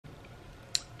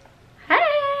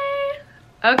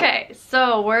Okay,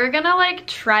 so we're gonna like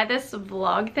try this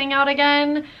vlog thing out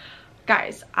again.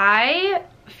 Guys, I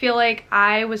feel like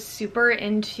I was super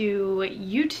into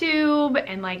YouTube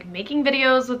and like making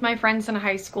videos with my friends in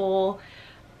high school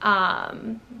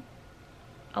 11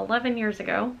 years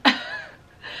ago.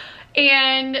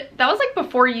 And that was like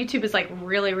before YouTube is like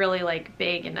really like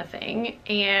big and a thing,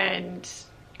 and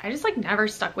I just like never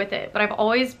stuck with it. But I've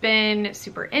always been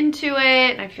super into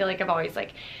it, and I feel like I've always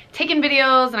like taken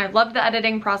videos and I love the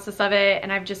editing process of it,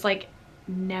 and I've just like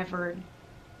never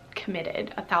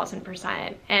committed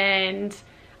 1000%. And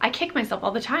I kick myself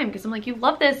all the time because I'm like, you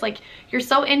love this, like you're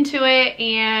so into it.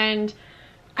 And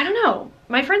I don't know,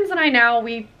 my friends and I now,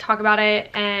 we talk about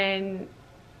it and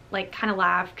like kind of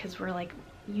laugh because we're like,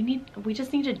 we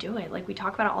just need to do it. Like we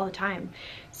talk about it all the time.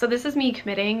 So this is me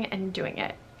committing and doing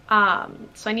it.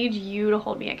 So I need you to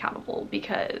hold me accountable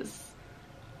because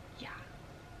yeah,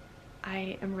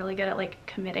 I am really good at like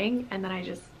committing and then I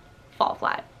just fall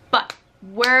flat, but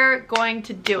we're going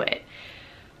to do it.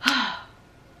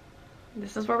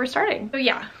 This is where we're starting. So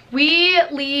yeah, we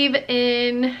leave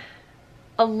in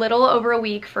a little over a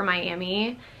week for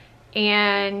Miami,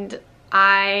 and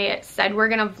I said we're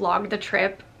gonna vlog the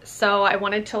trip. So I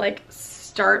wanted to like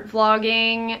start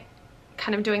vlogging,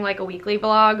 kind of doing like a weekly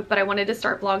vlog, but I wanted to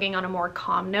start vlogging on a more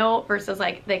calm note versus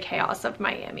like the chaos of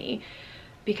Miami,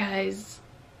 because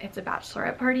it's a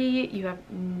bachelorette party. You have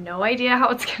no idea how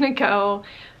it's gonna go.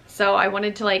 So I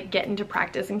wanted to like get into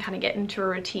practice and kind of get into a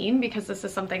routine, because this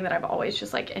is something that I've always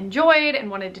just like enjoyed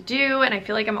and wanted to do. And I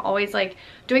feel like I'm always like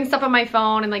doing stuff on my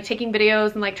phone and like taking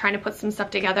videos and like trying to put some stuff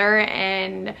together.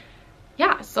 And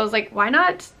yeah, so I was like, why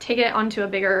not take it onto a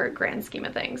bigger grand scheme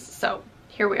of things? So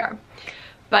here we are.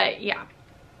 But yeah,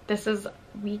 this is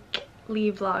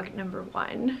weekly vlog number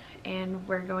 1, and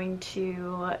we're going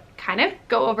to kind of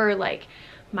go over like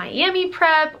Miami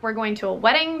prep. We're going to a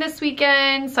wedding this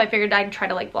weekend, so I figured I'd try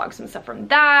to like vlog some stuff from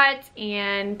that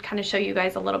and kind of show you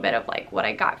guys a little bit of like what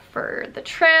I got for the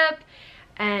trip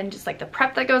and just like the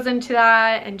prep that goes into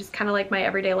that and just kind of like my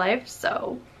everyday life.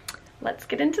 So let's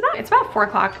get into that. It's about 4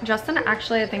 o'clock. Justin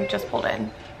actually, I think, just pulled in.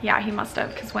 Yeah, he must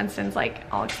have, because Winston's like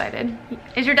all excited.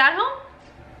 Is your dad home?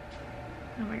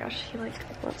 Oh my gosh, he like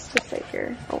loves to sit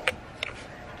here. Oh,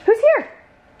 who's here?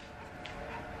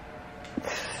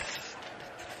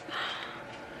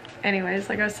 Anyways,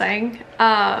 like I was saying,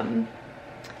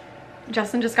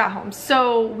 Justin just got home.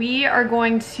 So we are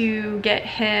going to get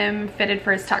him fitted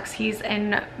for his tux. He's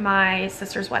in my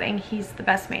sister's wedding. He's the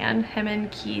best man. Him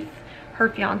and Keith, her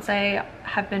fiance,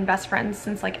 have been best friends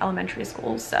since like elementary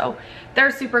school. So they're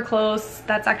super close.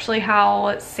 That's actually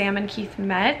how Sam and Keith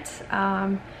met.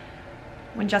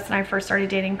 When Justin and I first started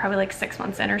dating, probably like 6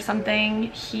 months in or something,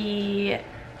 he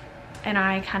and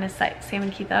I kind of set Sam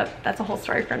and Keith up. That's a whole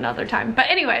story for another time. But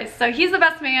anyways, so he's the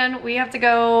best man. We have to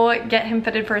go get him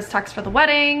fitted for his tux for the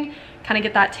wedding, kind of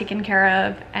get that taken care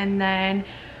of. And then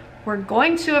we're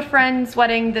going to a friend's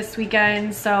wedding this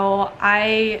weekend. So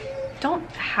I don't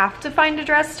have to find a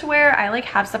dress to wear. I like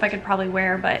have stuff I could probably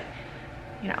wear, but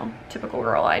you know, typical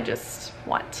girl, I just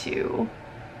want to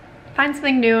find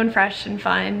something new and fresh and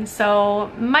fun.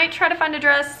 So might try to find a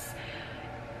dress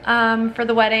for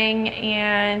the wedding,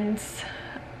 and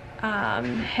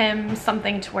him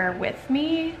something to wear with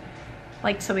me,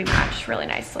 like so we match really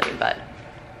nicely. But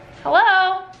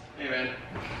hello. Hey man.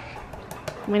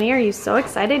 Winnie, are you so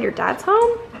excited your dad's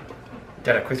home?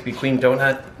 Got a Krispy Kreme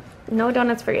donut? No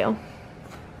donuts for you.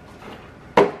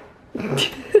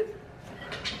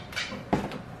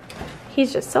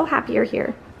 He's just so happy you're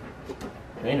here.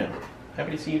 I know.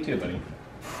 Happy to see you too, buddy.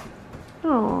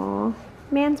 Aww,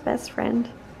 man's best friend.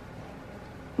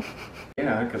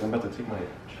 Yeah, because I'm about to take my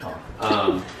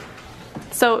job.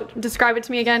 So describe it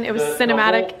to me again. It was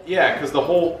cinematic. Yeah, because the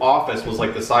whole office was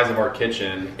like the size of our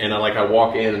kitchen, and I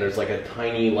walk in and there's like a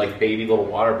tiny like baby little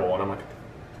water bowl, and I'm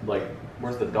like,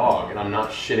 where's the dog? And I'm not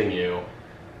shitting you.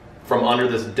 From under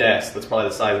this desk that's probably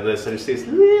the size of this, I just see this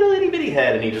little itty bitty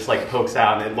head, and he just like pokes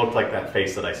out, and it looked like that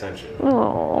face that I sent you.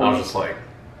 Aww. And I was just like,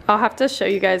 I'll have to show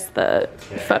you guys the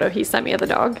photo he sent me of the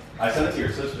dog. I sent it to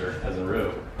your sister as a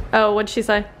rue. Oh, what'd she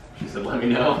say? She said, let me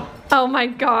know. Oh my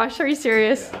gosh, are you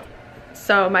serious? Yeah.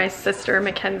 So my sister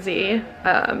Mackenzie,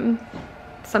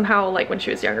 somehow like when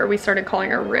she was younger, we started calling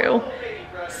her Rue.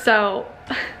 So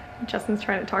Justin's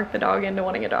trying to talk the dog into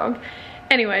wanting a dog.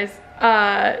 Anyways,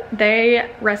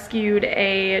 they rescued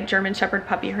a German Shepherd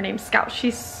puppy. Her name's Scout.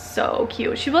 She's so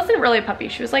cute. She wasn't really a puppy.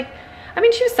 She was like, I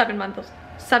mean, she was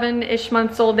 7-ish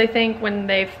months old, I think, when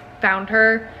they found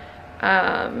her.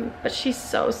 But she's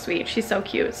so sweet. She's so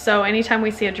cute. So anytime we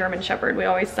see a German Shepherd, we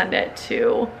always send it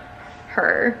to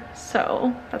her.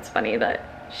 So that's funny that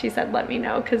she said, let me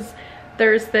know, because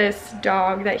there's this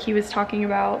dog that he was talking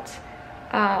about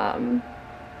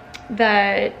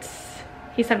that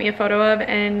he sent me a photo of,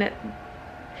 and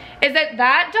is it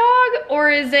that dog or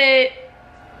is it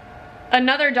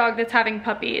another dog that's having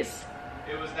puppies?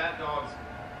 It was that dog's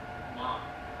mom.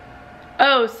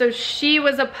 Oh, so she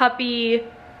was a puppy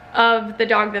of the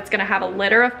dog that's gonna have a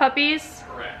litter of puppies?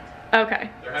 Correct.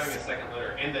 Okay. They're having a second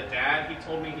litter. And the dad, he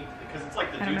told me, because it's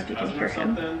like the dude's you can cousin hear or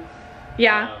him. something.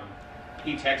 Yeah.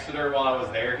 He texted her while I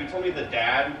was there. He told me the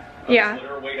dad of his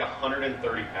litter weighed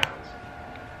 130 pounds.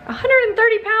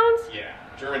 130 pounds? Yeah.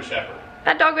 German Shepherd.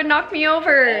 That dog would knock me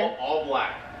over. All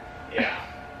black. Yeah.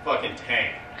 Fucking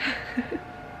tank.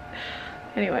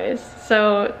 Anyways,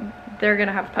 so they're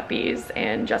gonna have puppies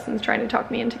and Justin's trying to talk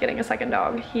me into getting a second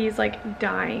dog. He's like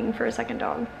dying for a second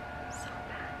dog. So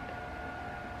bad.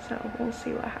 So we'll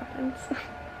see what happens.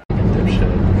 This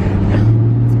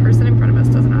person in front of us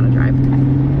doesn't know how to drive.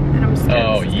 And I'm scared.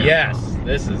 Oh yes,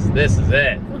 this is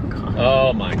it. Oh, God.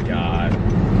 Oh my god.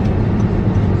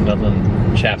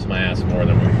 Nothing chaps my ass more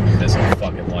than when we miss a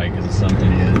fucking light because of some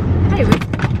idiot. Hey,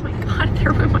 oh my god,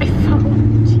 there went my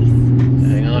phone.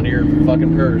 Jesus. Hang on to your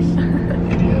fucking purse,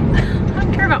 idiot. I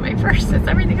don't care about my purse, it's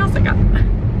everything else I got. I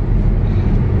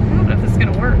don't know if this is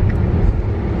gonna work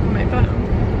on my phone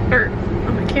or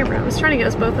on my camera. I was trying to get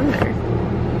us both in there.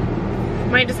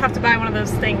 Might just have to buy one of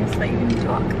those things that you can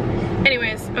talk.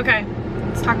 Anyways, okay,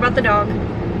 let's talk about the dog.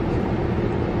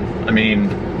 I mean,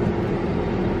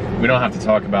 we don't have to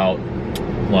talk about,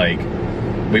 like,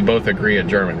 we both agree at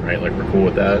German, right? Like, we're cool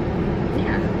with that.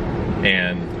 Yeah.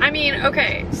 And I mean,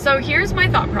 okay, so here's my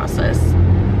thought process.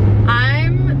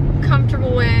 I'm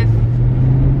comfortable with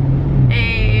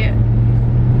a,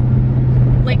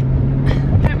 like,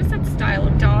 I almost said style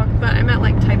of dog, but I meant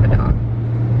like type of dog.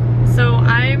 So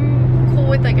I'm cool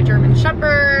with like a German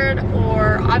Shepherd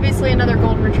or obviously another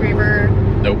Golden Retriever.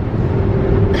 nope.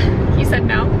 He said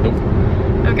no? Nope.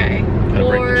 Okay. Gotta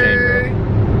break the chain, Or girl.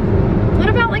 what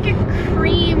about like a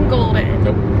cream golden?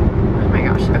 Nope. Oh my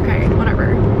gosh, okay,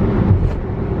 whatever.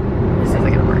 This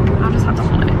isn't gonna work. I'll just have to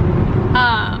hold it.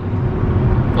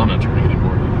 I'm not turning it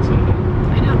anymore. So. I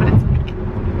know, but it's like,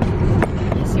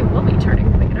 yes, you will be turning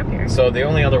to pick it up here. So the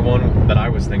only other one that I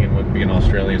was thinking would be an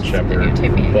Australian Shepherd,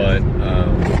 but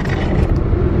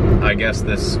I guess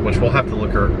this, which we'll have to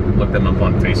look them up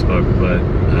on Facebook, but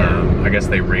I guess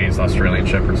they raised Australian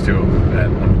Shepherds too at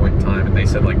one point in time, and they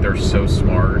said like they're so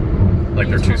smart, like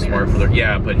they're too smart for their,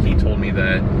 yeah, but he told me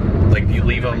that like if you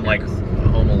leave them like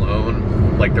home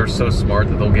alone, like they're so smart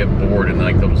that they'll get bored and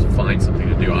like they'll just find something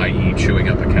to do, i.e. chewing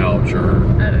up a couch or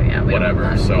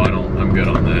whatever. So I'm good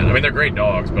on that. I mean, they're great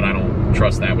dogs, but I don't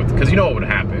trust that with, because you know what would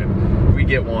happen? We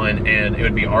get one and it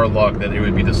would be our luck that it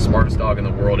would be the smartest dog in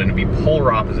the world and it'd be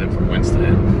polar opposite from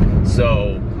Winston.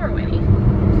 So Poor Winnie.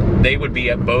 they would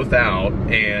be both out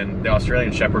and the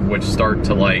Australian Shepherd would start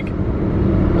to like,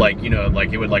 you know,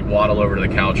 like it would like waddle over to the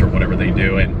couch or whatever they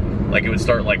do, and like it would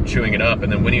start like chewing it up,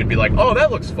 and then Winnie would be like, oh, that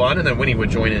looks fun, and then Winnie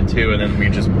would join in too, and then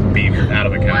we'd just be out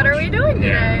of a couch. What are we doing today?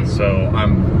 Yeah, so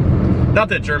I'm, not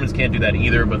that Germans can't do that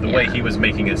either, but the way he was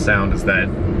making it sound is that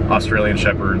Australian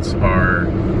Shepherds are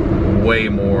way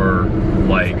more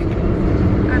like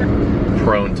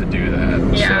prone to do that.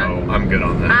 Yeah. So I'm good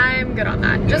on that. I'm good on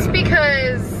that. Just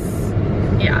because,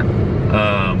 yeah.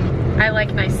 I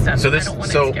like nice stuff. So I don't want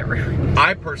it to get ruined.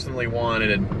 I personally wanted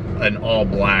an all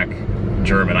black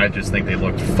German. I just think they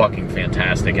looked fucking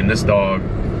fantastic. And this dog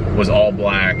was all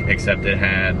black, except it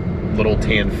had little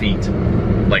tan feet,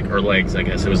 like her legs, I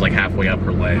guess. It was like halfway up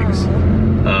her legs,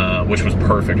 which was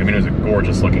perfect. I mean, it was a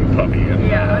gorgeous looking puppy. And,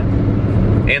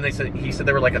 and he said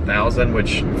they were like 1,000,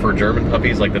 which for German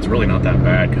puppies, like that's really not that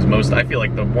bad. Because most, I feel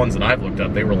like the ones that I've looked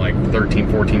up, they were like 13,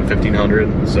 14,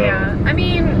 1,500. So yeah, I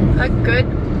mean, a good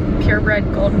purebred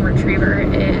Golden Retriever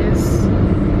is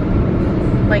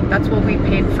like, that's what we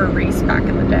paid for Reese back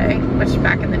in the day, which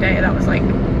back in the day that was like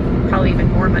probably even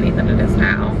more money than it is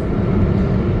now.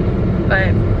 But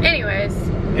anyways,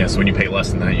 yeah, so when you pay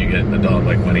less than that, you get a dog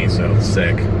like Winnie, so it's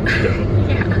sick.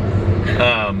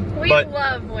 yeah, we but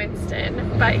love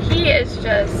Winston, but he is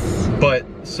just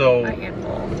a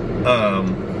handful.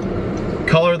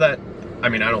 Color that, I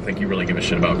mean, I don't think you really give a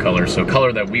shit about color, so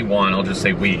color that we want, I'll just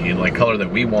say we, like color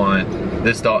that we want,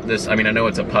 this dog, I mean, I know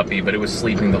it's a puppy, but it was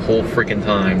sleeping the whole freaking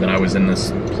time that I was in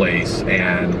this place,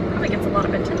 and probably gets a lot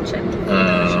of attention.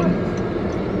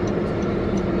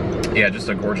 yeah, just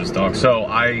a gorgeous dog. So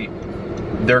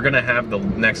they're gonna have the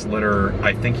next litter,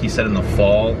 I think he said in the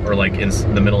fall, or like in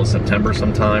the middle of September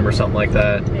sometime, or something like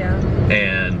that. Yeah.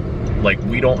 And like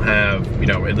we don't have, you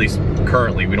know, at least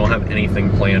currently, we don't have anything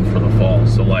planned for the fall.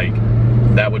 So like,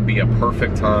 that would be a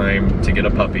perfect time to get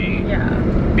a puppy. Yeah.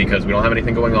 Because we don't have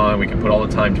anything going on. We can put all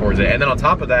the time towards it. And then on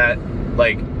top of that,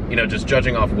 like, you know, just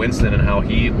judging off Winston and how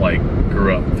he, like,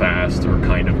 grew up fast, or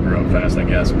kind of grew up fast, I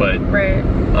guess. But, right.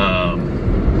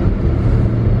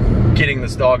 Getting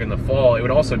this dog in the fall, it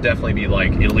would also definitely be,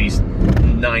 like, at least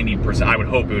 90%, I would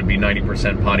hope it would be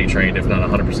 90% potty trained, if not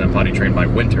 100% potty trained by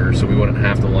winter, so we wouldn't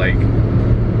have to, like,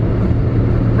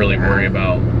 really worry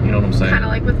about, you know what I'm saying? Kind of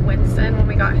like with Winston when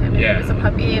we got him, and he was a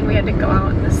puppy and we had to go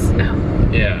out in the snow.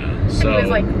 Yeah, so. And he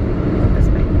was like this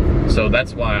big. So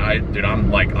that's why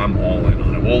I'm all in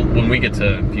on it. When we get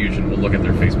to Fusion, we'll look at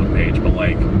their Facebook page, but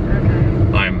like,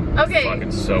 I'm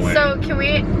fucking so in. So can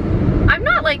we, I'm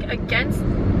not like against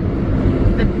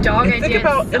the dog idea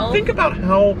itself. And think about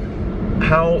how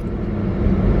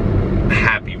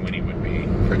happy Winnie would be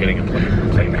for getting a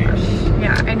playmate.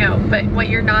 Yeah, I know, but what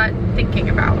you're not thinking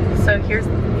about, so here's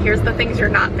the things you're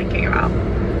not thinking about,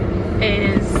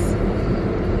 is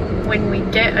when we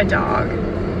get a dog,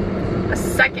 a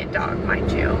second dog,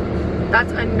 mind you,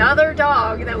 that's another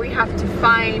dog that we have to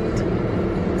find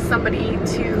somebody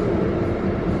to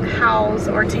house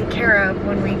or take care of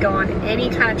when we go on any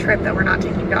kind of trip that we're not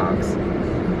taking dogs.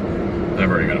 I've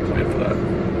already got a plan for that.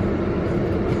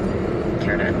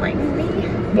 Care to enlighten me?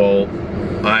 Well,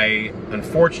 I,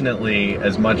 unfortunately,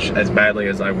 as badly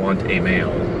as I want a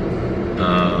male,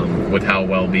 with how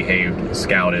well behaved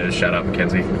Scout is, shout out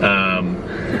Mackenzie,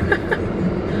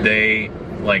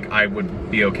 I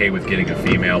would be okay with getting a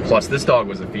female. Plus, this dog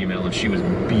was a female and she was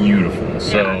beautiful.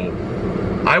 So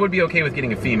I would be okay with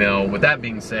getting a female. With that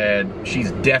being said,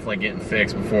 she's definitely getting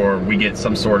fixed before we get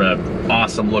some sort of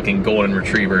awesome looking golden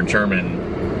retriever German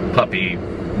puppy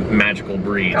magical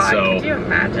breed. God, so could you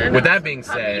imagine? with that being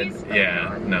said, puppies?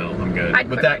 yeah, no, I'm good. I'd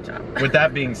quit my job. With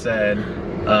that being said,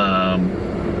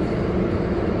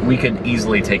 we could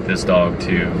easily take this dog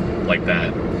to like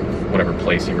that whatever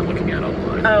place you were looking at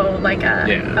online. Oh, like a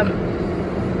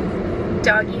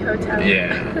doggy hotel.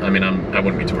 Yeah, I mean, I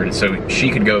wouldn't be too worried. So she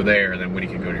could go there, and then Woody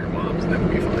could go to your mom's, and that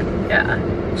would be fine. Yeah.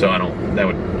 So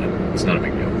it's not a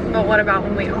big deal. But what about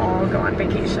when we all go on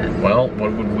vacation? Well,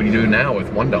 what would Woody do now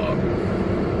with one dog?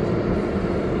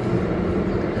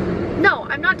 No,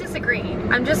 I'm not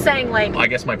disagreeing. I'm just saying, like. I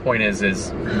guess my point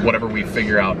is whatever we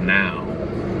figure out now.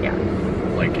 Yeah.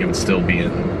 Like it would still be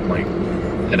in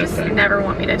in effect. You never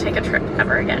want me to take a trip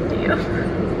ever again, do you?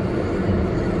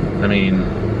 I mean,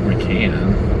 we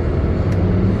can.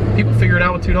 People figure it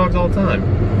out with 2 dogs all the time.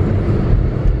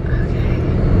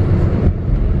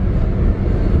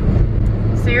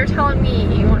 Okay. So you're telling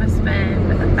me you want to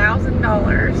spend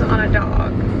 $1,000 on a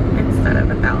dog instead of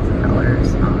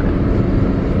 $1,000 on.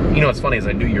 You know what's funny is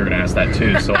I knew you were gonna ask that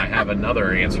too, so I have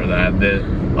another answer to that. The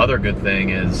other good thing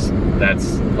is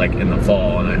that's like in the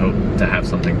fall, and I hope to have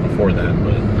something before then,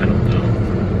 but I don't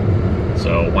know.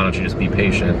 So why don't you just be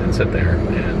patient and sit there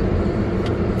and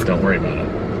don't worry about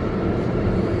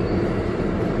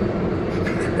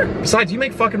it. Besides, you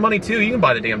make fucking money too. You can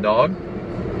buy the damn dog.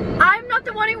 I'm not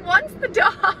the one who wants the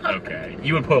dog. Okay.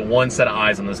 You would put one set of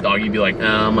eyes on this dog. You'd be like,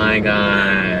 oh my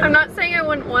god. I'm not saying I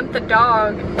wouldn't want the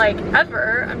dog, like,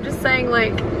 ever. I'm just saying,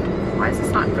 like, why is this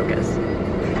not in focus?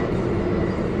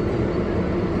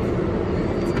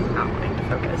 It's not wanting to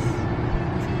focus.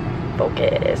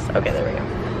 Focus. Okay, there we go.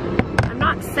 I'm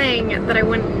not saying that I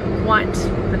wouldn't want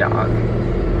the dog,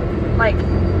 like,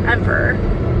 ever.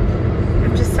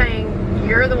 I'm just saying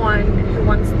you're the one who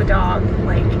wants the dog,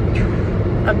 like,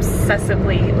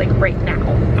 obsessively, like, right now.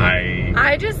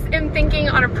 I just am thinking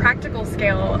on a practical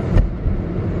scale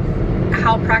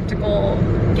how practical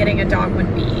getting a dog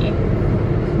would be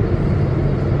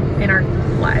in our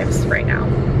lives right now.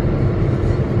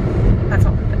 That's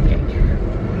all I'm thinking.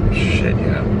 Shit,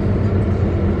 yeah.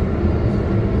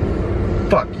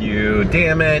 Fuck you,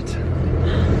 damn it.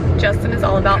 Justin is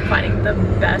all about finding the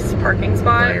best parking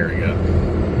spot. There we go.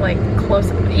 Like,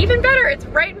 close, even better, it's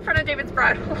right in front of David's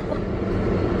bridal.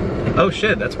 Oh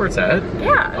shit, that's where it's at?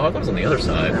 Yeah. Oh, I thought it was on the other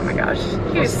side. Oh my gosh.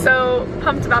 He was so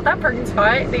pumped about that parking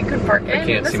spot that you couldn't park in. I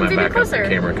can't see my backup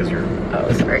camera because your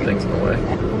thing's in the way.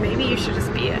 Well, maybe you should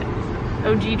just be an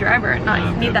OG driver and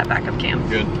not need that backup cam.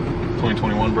 Good.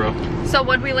 2021, bro. So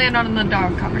what'd we land on in the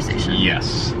dog conversation?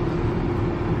 Yes.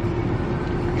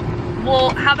 Well,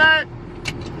 how about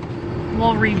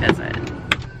we'll revisit?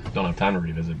 Don't have time to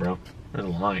revisit, bro. There's a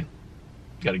line.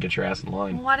 You gotta get your ass in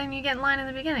line. Well, why didn't you get in line in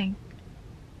the beginning?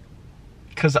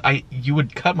 Because you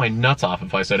would cut my nuts off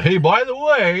if I said, hey, by the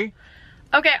way.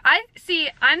 Okay, I'm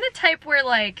the type where,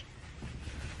 like,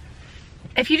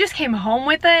 if you just came home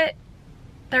with it,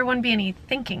 there wouldn't be any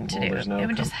thinking to do. It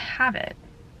would just have it.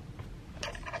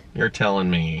 You're telling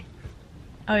me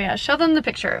Oh yeah, show them the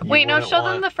picture. Wait, no, show them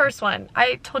want- the first one.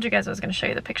 I told you guys I was gonna show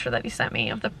you the picture that he sent me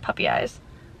of the puppy eyes.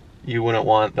 You wouldn't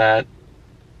want that.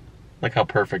 Look how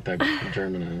perfect that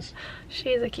German is.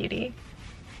 She's a cutie.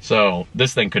 So,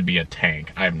 this thing could be a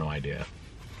tank. I have no idea.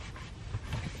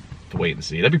 To wait and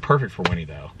see. That'd be perfect for Winnie,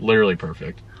 though. Literally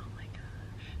perfect. Oh my gosh.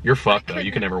 You're fucked, though.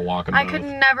 You can never walk them both. I could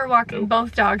never walk Nope.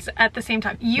 both dogs at the same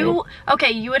time.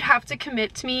 Okay, you would have to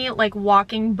commit to me, like,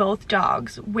 walking both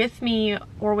dogs with me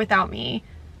or without me,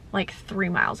 like, 3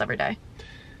 miles every day.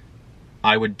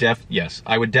 I would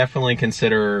definitely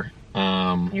consider,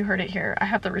 You heard it here. I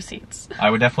have the receipts. I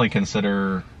would definitely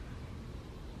consider,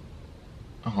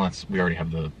 oh, we already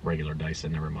have the regular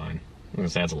Dyson, never mind.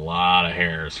 This adds a lot of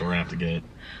hair, so we're gonna have to get.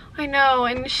 I know,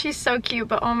 and she's so cute,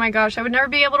 but oh my gosh, I would never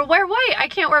be able to wear white. I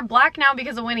can't wear black now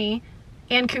because of Winnie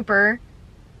and Cooper,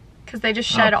 because they just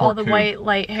shed all the Coop. white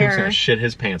light Coop's hair. gonna shit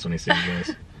his pants when he sees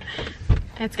this.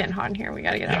 It's getting hot in here. We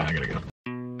gotta get Yeah, out. I gotta go.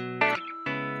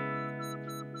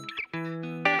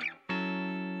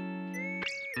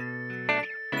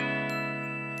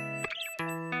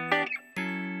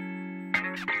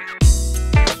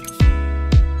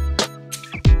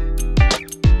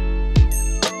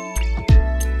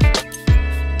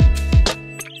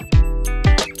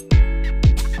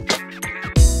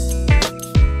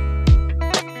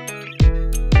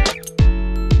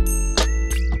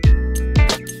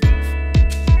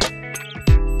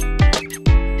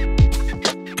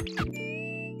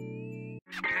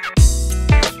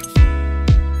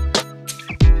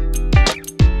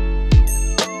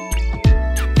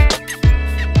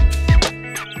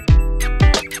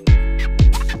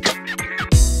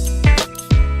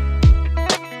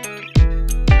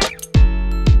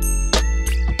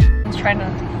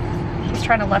 He's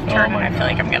trying to left turn, Oh and my I feel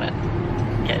God. like I'm gonna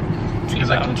get Because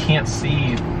I T-boned. can't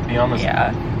see beyond this.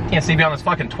 Yeah. Can't see beyond this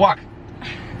fucking twuck.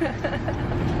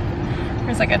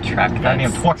 There's like a truck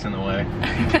Goddamn that's... twuck's in the way.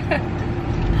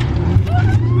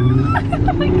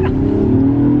 Oh my God.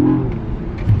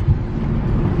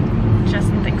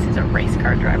 Justin thinks he's a race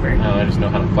car driver. No, I just know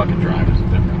how to fucking drive. There's a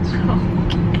difference. Oh,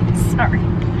 okay. Sorry.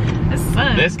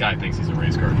 This guy thinks he's a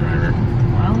race car driver.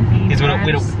 Well, He's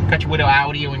drives. got your widow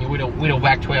Audi and your widow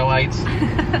back 12 lights. Oh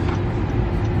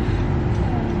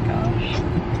gosh.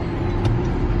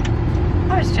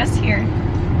 I was just here.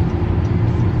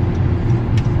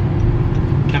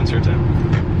 Kevin's here too.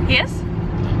 He is?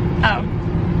 Oh.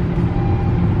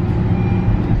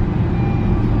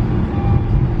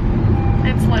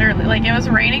 It's literally, like, it was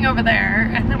raining over there,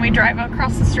 and then we drive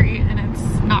across the street, and it's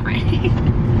not raining.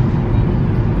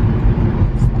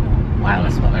 Wow,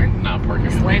 this weather. Not parking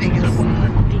This in lighting Macy's, is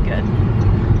FYI. be good.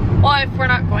 Well, if we're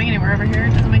not going anywhere over here, it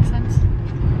doesn't make sense.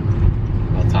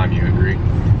 About time you agree.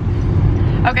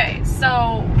 Okay,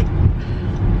 so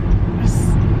just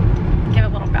give a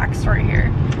little backstory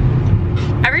here.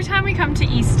 Every time we come to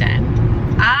Easton,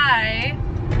 I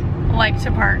like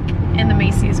to park in the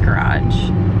Macy's garage.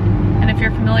 And if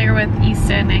you're familiar with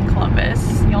Easton and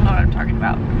Columbus, you'll know what I'm talking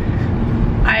about.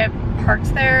 I have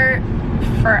parked there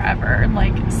forever,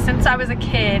 like since I was a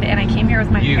kid, and I came here with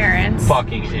my parents.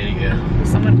 Fucking idiot.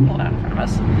 Someone pulled out in front of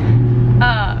us.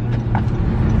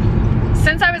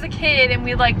 Since I was a kid, and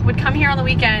we like would come here on the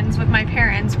weekends with my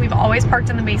parents, we've always parked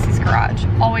in the Macy's garage.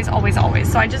 Always, always,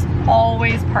 always. So I just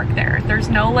always park there. There's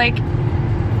no like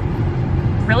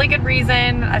really good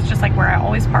reason. That's just like where I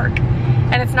always park.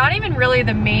 And it's not even really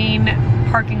the main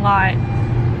parking lot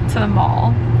to the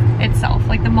mall itself.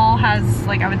 Like the mall has,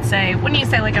 like, I would say, wouldn't you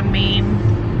say like a main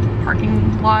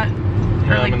parking lot?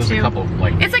 Yeah, Or like there's two? a couple,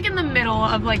 like... It's like in the middle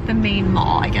of like the main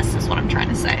mall, I guess is what I'm trying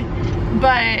to say.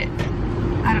 But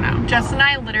I don't know, Jess and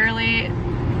I literally,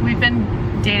 we've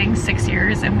been dating 6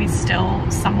 years and we still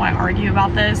somewhat argue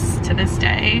about this to this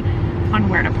day on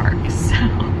where to park, so.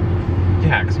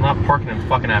 Yeah, because I'm not parking in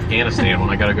fucking Afghanistan when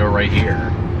I gotta go right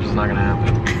here. It's just not gonna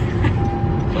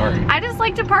happen. Sorry. I just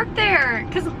like to park there,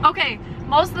 because, okay,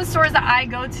 most of the stores that I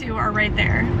go to are right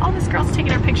there. Oh, this girl's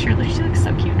taking her picture. She looks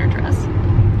so cute in her dress.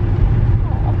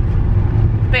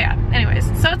 Aww. But yeah, anyways,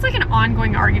 so it's like an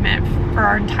ongoing argument for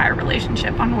our entire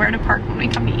relationship on where to park when we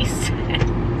come to East.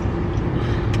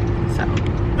 So,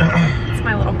 that's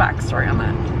my little backstory on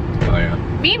that. Oh yeah.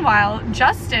 Meanwhile,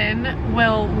 Justin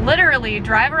will literally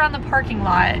drive around the parking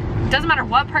lot. Doesn't matter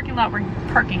what parking lot we're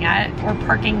parking at or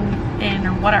parking in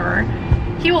or whatever.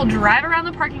 He will drive around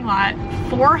the parking lot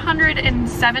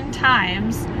 407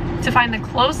 times to find the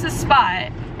closest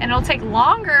spot, and it'll take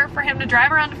longer for him to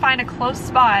drive around to find a close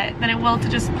spot than it will to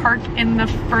just park in the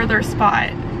further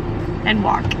spot and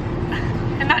walk.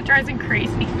 And that drives him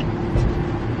crazy.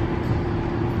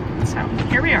 So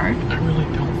here we are. I really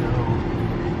don't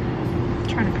know.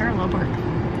 Trying to parallel park.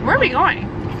 Where are we going?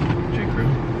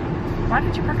 Why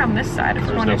did you park on this side? If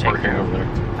you want no to check parking over there.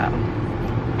 Oh.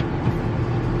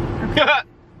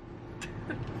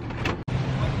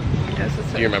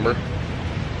 Do you remember?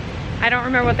 I don't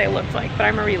remember what they looked like, but I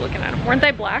remember you looking at them. Weren't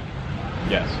they black?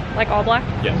 Yes. Like all black?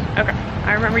 Yes. Okay.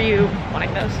 I remember you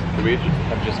wanting those. Could we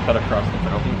have just cut across the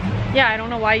mountain? Yeah, I don't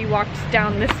know why you walked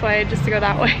down this way just to go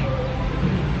that way.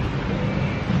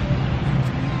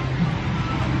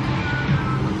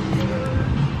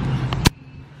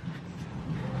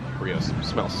 Burritos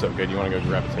smell so good. You want to go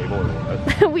grab a table or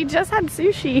what? We just had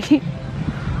sushi.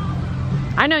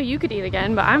 I know you could eat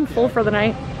again, but I'm full for the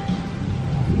night.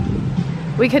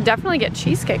 We could definitely get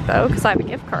cheesecake though, because I have a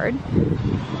gift card.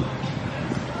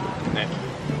 Nah.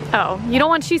 Oh, you don't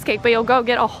want cheesecake, but you'll go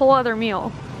get a whole other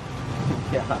meal.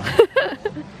 Yeah.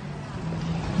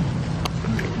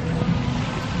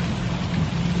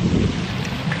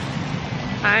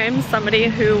 I'm somebody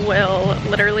who will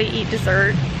literally eat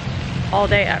dessert all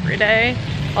day, every day.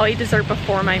 I'll eat dessert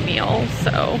before my meal,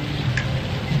 so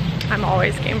I'm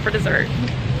always game for dessert.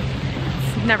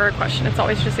 It's never a question, it's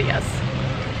always just a yes.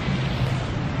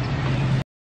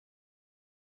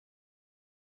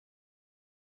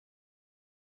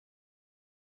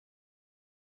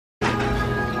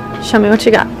 Show me what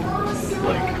you got.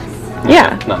 Like,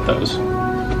 Yeah. not those.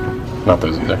 Not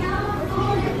those either.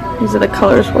 These are the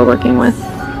colors we're working with.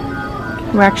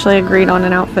 We actually agreed on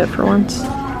an outfit for once.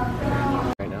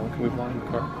 Right now, can we vlog in the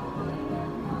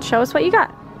car? Show us what you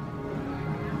got.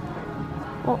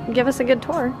 Well, give us a good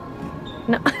tour.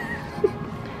 No. You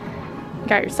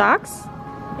got your socks,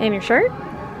 and your shirt,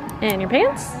 and your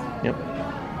pants, Yep.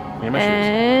 And my shoes.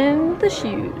 and the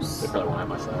shoes. They probably won't have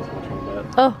my size. I'm trying to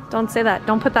bet. Oh, don't say that.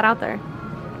 Don't put that out there.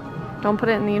 Don't put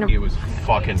it in the universe. It was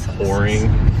fucking pouring,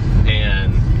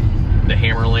 and the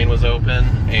hammer lane was open,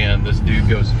 and this dude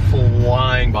goes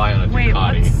flying by on a Wait,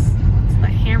 Ducati. what's the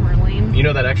hammer lane? You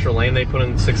know that extra lane they put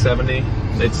in 670?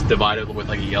 It's divided with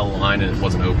like a yellow line, and it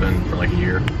wasn't open for like a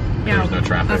year. Yeah, There was no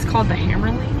traffic. That's called the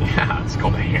hammer lane? Yeah, it's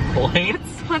called a hammer lane.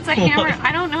 What's a hammer?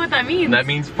 I don't know what that means. That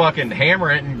means fucking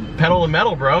hammer it and pedal the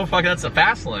metal, bro. Fuck, that's a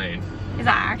fast lane. Is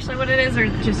that actually what it is, or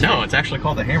just... No, it's actually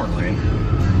called the hammer lane.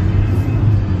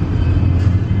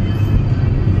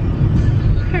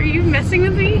 Are you messing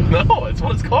with me? No, it's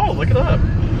what it's called. Look it up.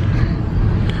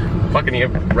 Fucking, you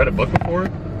ever read a book before?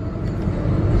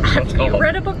 Have you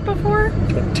read a book before?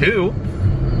 2.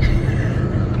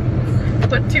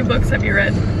 What 2 books have you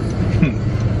read?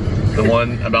 The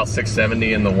one about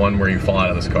 670 and the one where you fall out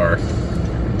of this car.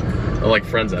 I like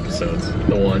Friends episodes.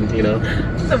 The one, you know?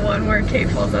 The one where Kate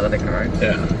falls out of the car.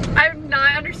 Yeah. I'm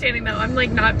not understanding though. I'm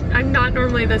not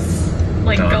normally this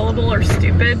like gullible or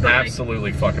stupid, but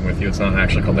Absolutely fucking with you. It's not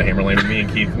actually called the hammer lane. Me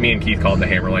and Keith called it the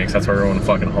hammer lane because that's where everyone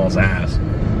fucking hauls ass.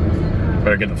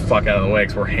 Better get the fuck out of the way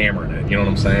because we're hammering it. You know what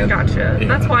I'm saying? Gotcha. Yeah.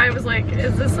 That's why I was like,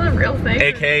 is this a real thing?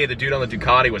 AKA the dude on the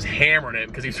Ducati was hammering it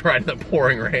because he's riding the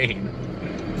pouring rain.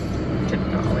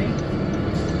 Golly.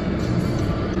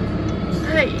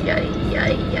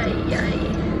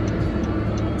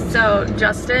 So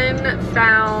Justin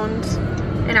found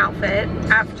an outfit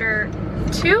after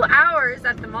 2 hours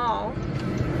at the mall.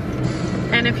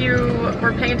 And if you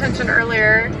were paying attention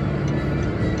earlier,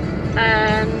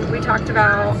 and we talked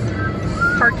about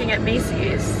parking at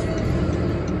Macy's.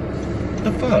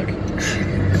 The fuck?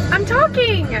 I'm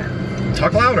talking!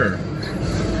 Talk louder.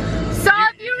 So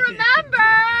if you remember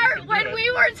when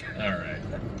we were... Alright.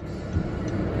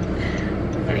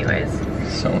 Anyways.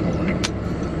 So annoying.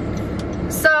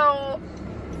 So,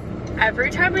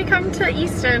 every time we come to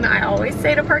Easton, I always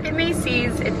say to park at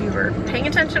Macy's. If you were paying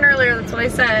attention earlier, that's what I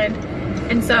said.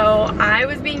 And so, I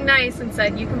was being nice and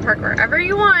said, you can park wherever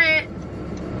you want.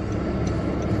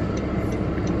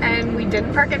 And we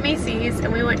didn't park at Macy's,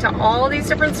 and we went to all these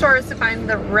different stores to find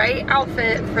the right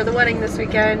outfit for the wedding this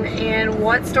weekend. And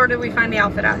what store did we find the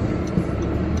outfit at?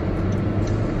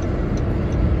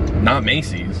 Not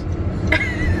Macy's.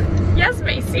 Yes,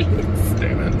 Macy's.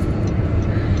 Damn it.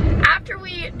 After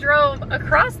we drove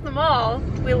across the mall,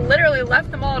 we literally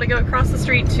left the mall to go across the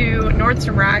street to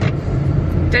Nordstrom Rack.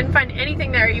 Didn't find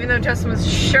anything there, even though Justin was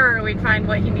sure we'd find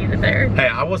what he needed there. Hey,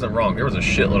 I wasn't wrong. There was a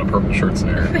shitload of purple shirts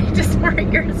there. They just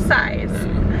weren't your size.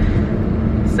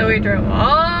 So we drove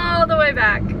all the way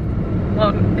back.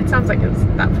 Well, it sounds like it was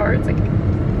that far. It's like 2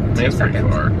 It's pretty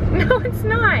seconds. far. No, it's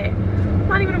not.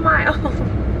 Not even a mile.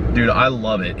 Dude, I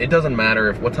love it. It doesn't matter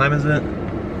if, what time is it?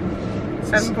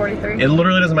 7:43. It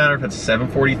literally doesn't matter if it's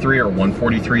 7:43 or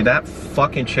 1:43. That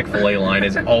fucking Chick-fil-A line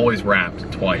is always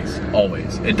wrapped twice.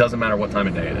 Always. It doesn't matter what time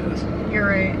of day it is. You're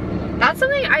right. That's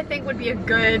something I think would be a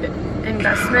good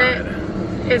investment.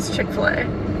 Is Chick-fil-A.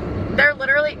 They're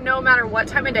literally, no matter what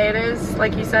time of day it is,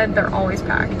 like you said, they're always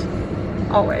packed.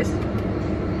 always.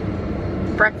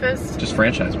 Breakfast. Just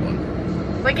franchise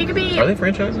one. Like it could be. Are they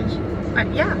franchises?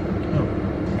 Yeah. Oh.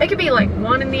 It could be like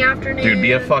 1 in the afternoon. Dude,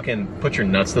 be a fucking put your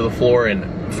nuts to the floor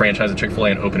and franchise a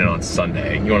Chick-fil-A and open it on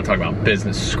Sunday. You want to talk about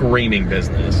business, screaming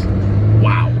business.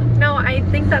 Wow. No, I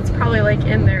think that's probably like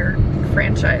in their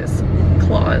franchise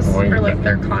clause or like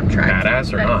their contract.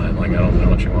 Badass or not? Like I don't know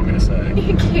what you want me to say.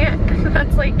 You can't.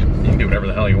 That's like. You can do whatever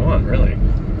the hell you want, really.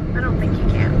 I don't think you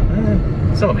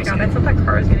can. Some Oh of my us god, can. I thought that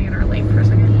car was getting in our lane for a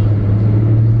second.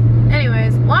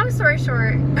 Anyways, long story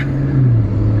short,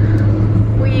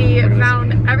 we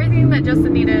found everything that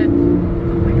Justin needed, oh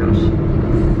my gosh,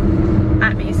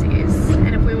 at Macy's.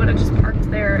 And if we would have just parked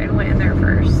there and went in there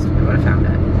first, we would have found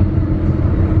it.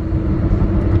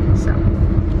 So,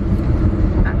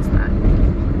 that's that.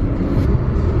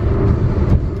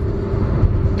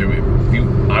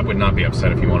 I would not be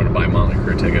upset if you wanted to buy Motley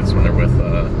Crue tickets when they're with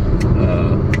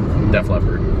Def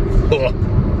Leppard.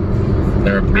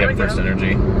 We have First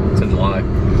Energy. It's in July.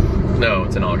 No,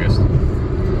 it's in August.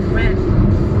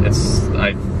 When? It's,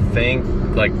 I think,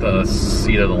 like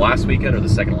either the last weekend or the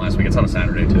second to last week. It's on a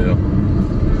Saturday too.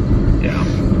 Yeah.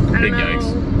 Big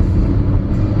yikes.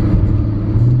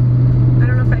 I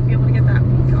don't know if I'd be able to get that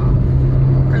week off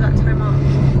or that time off.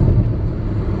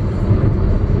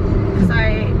 Because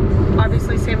I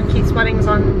obviously Sam and Keith's wedding's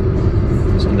on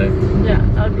Sunday. Yeah,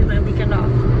 that would be my weekend off.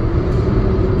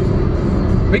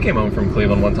 We came home from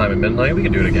Cleveland one time at midnight. We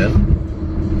could do it again.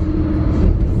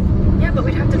 Yeah, but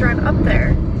we'd have to drive up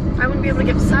there. I wouldn't be able to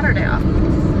get Saturday off.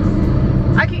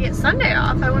 I could get Sunday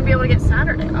off. I wouldn't be able to get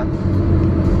Saturday off.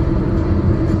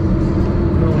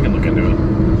 Well, we can look into it.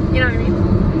 You know what I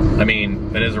mean? I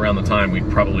mean, it is around the time we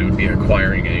probably would be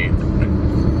acquiring a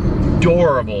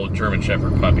adorable German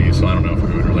Shepherd puppy, so I don't know if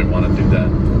we would really want to do that.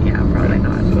 Yeah, probably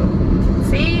not. So.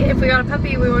 See, if we got a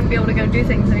puppy, we wouldn't be able to go do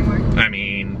things anymore. I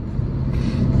mean,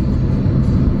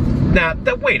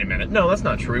 wait a minute. No, that's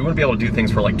not true. We wouldn't be able to do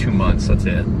things for like 2 months. That's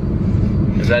it.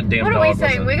 Is that damn what dog? What are we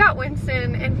saying? We got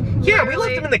Winston and yeah, we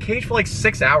left him in the cage for like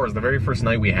 6 hours the very first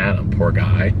night we had him. Poor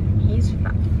guy. He's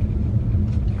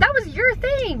fine. That was your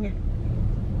thing.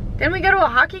 Didn't we go to a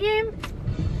hockey game?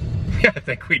 Yeah, I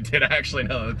think we did actually,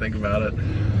 now that I think about it.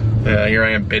 Yeah, here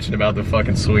I am bitching about the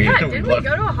fucking suite. Yeah, didn't we go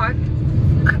to a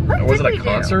hockkie? Was it a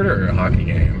concert or a hockey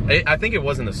game? I think it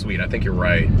was in the suite. I think you're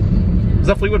right. Was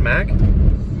that Fleetwood Mac?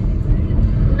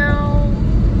 No.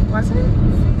 Was it?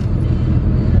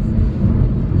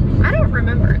 I don't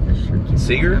remember the shirt.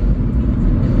 Seeger?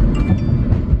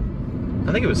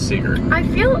 I think it was Seeger. I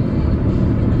feel...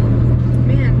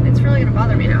 Man, it's really gonna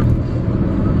bother me now.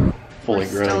 Fully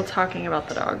grown. Still talking about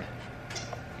the dog.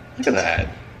 Look at that.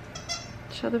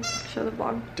 Show the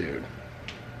vlog. Dude.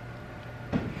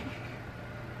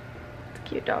 It's a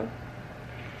cute dog.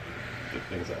 That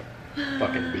thing's a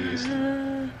fucking beast.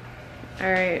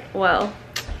 Alright, well,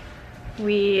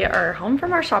 we are home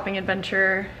from our shopping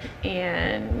adventure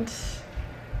and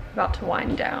about to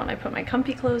wind down. I put my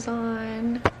comfy clothes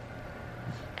on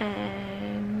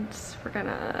and we're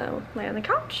gonna lay on the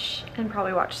couch and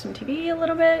probably watch some TV a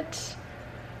little bit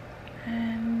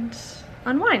and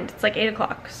unwind. It's like 8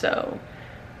 o'clock, so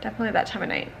definitely that time of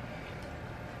night.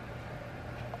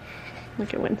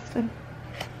 Look at Winston.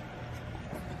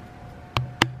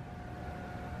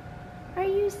 Are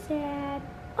you sad?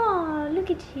 Oh,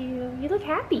 look at you. You look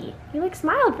happy. You look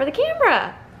smiled for the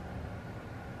camera.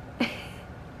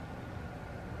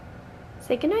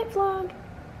 Say goodnight, vlog.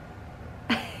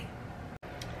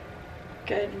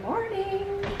 Good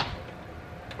morning.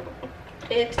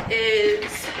 It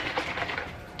is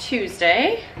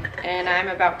Tuesday and I'm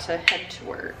about to head to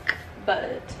work,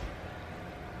 but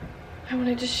I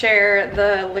wanted to share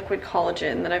the liquid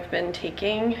collagen that I've been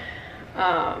taking.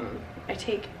 I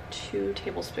take 2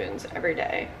 tablespoons every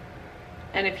day,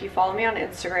 and if you follow me on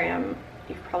Instagram,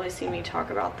 you've probably seen me talk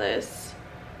about this.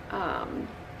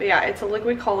 But yeah, it's a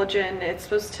liquid collagen. It's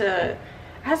supposed to, it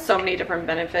has so many different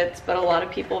benefits, but a lot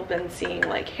of people have been seeing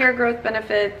like hair growth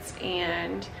benefits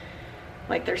and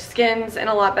like their skin's in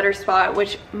a lot better spot,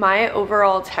 which my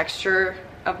overall texture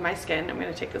of my skin, I'm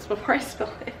gonna take this before I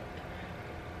spill it.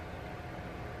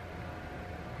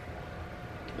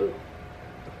 Ooh.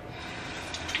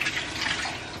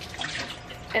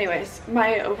 Anyways,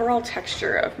 my overall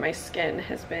texture of my skin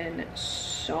has been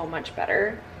so much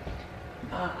better.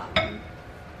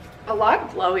 A lot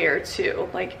glowier too,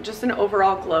 like just an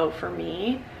overall glow for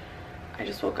me. I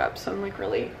just woke up, so I'm like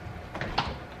really,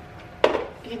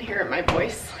 you can hear it in my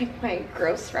voice, like my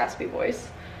gross raspy voice.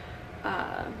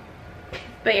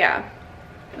 But yeah,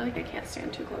 I feel like I can't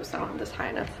stand too close. I don't have this high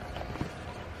enough.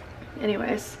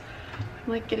 Anyways,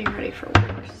 I'm like getting ready for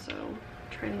work, so I'm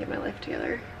trying to get my life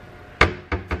together.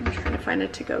 I'm trying to find a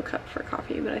to-go cup for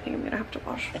coffee, but I think I'm gonna have to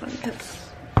wash one because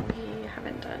we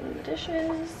haven't done the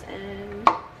dishes, and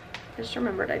I just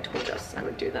remembered I told Justin I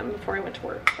would do them before I went to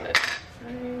work, but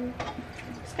I'm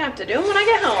just gonna have to do them when I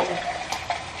get home.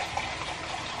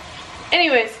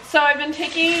 Anyways, so I've been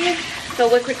taking the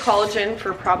liquid collagen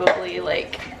for probably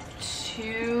like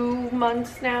 2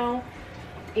 months now,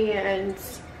 and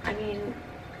I mean,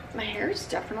 my hair is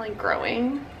definitely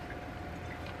growing.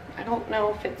 I don't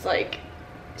know if it's like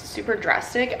super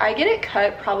drastic. I get it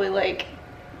cut probably like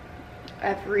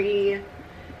every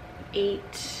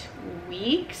 8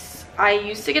 weeks. I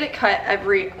used to get it cut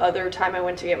every other time I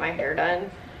went to get my hair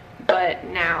done, but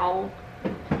now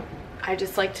I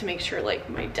just like to make sure like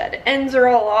my dead ends are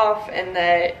all off and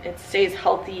that it stays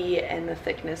healthy and the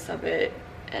thickness of it.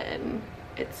 And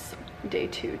it's day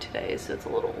 2 today, so it's a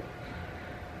little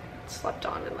slept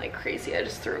on and like crazy. I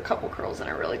just threw a couple curls in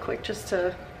it really quick just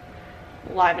to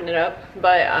liven it up.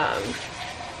 But I don't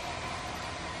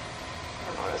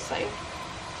know what I was saying.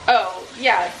 Oh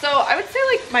yeah, so I would say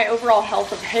like my overall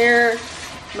health of hair,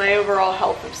 my overall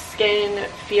health of skin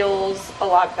feels a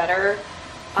lot better.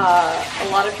 A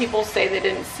lot of people say they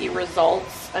didn't see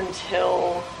results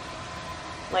until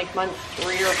like month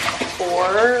 3 or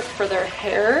 4 for their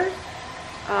hair.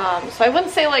 So I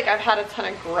wouldn't say like I've had a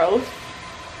ton of growth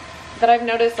that I've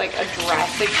noticed, like a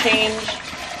drastic change,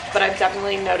 but I've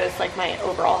definitely noticed like my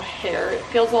overall hair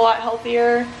feels a lot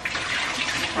healthier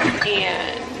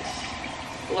and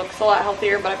looks a lot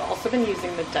healthier. But I've also been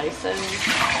using the Dyson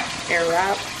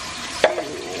Airwrap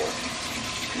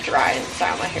to dry and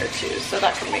style my hair too, so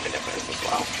that could make a difference as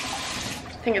well.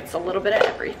 I think it's a little bit of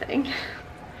everything.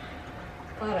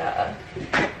 But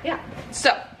yeah,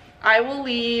 so I will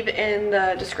leave in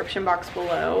the description box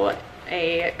below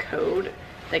a code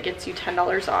that gets you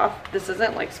 $10 off. This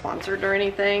isn't like sponsored or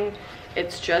anything.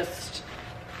 It's just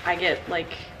I get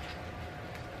like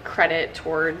credit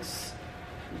towards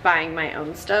buying my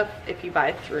own stuff if you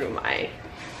buy through my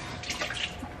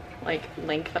like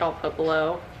link that I'll put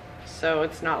below. So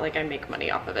it's not like I make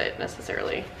money off of it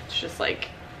necessarily. It's just like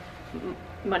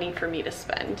money for me to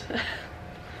spend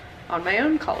on my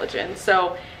own collagen.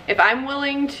 So if I'm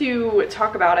willing to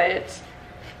talk about it,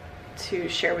 to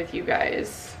share with you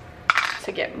guys,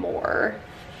 to get more,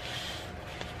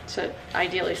 to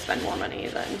ideally spend more money,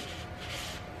 then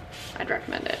I'd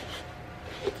recommend it.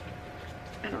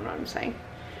 I don't know what I'm saying.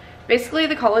 Basically,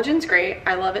 the collagen's great.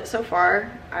 I love it so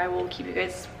far. I will keep you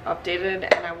guys updated,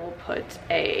 and I will put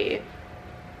a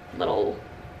little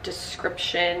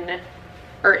description,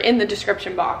 or in the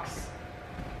description box,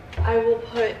 I will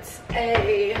put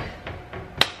a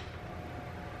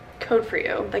code for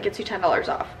you that gets you $10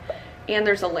 off. And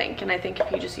there's a link, and I think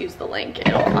if you just use the link,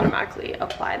 it'll automatically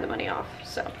apply the money off.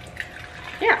 So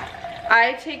yeah,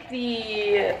 I take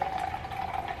the,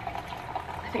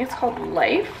 I think it's called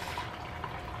Life.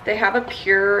 They have a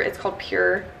Pure, it's called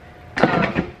Pure.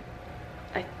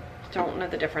 I don't know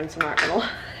the difference, I'm not gonna lie.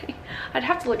 I'd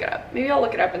have to look it up. Maybe I'll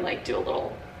look it up and like do a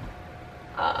little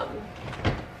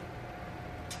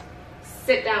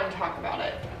sit down talk about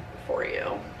it for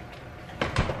you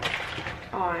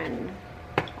on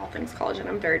all things collagen.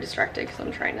 I'm very distracted because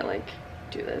I'm trying to like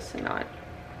do this and not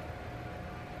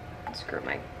screw up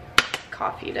my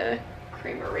coffee to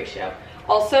creamer ratio.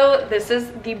 Also, this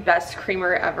is the best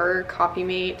creamer ever, Coffee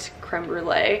Mate Creme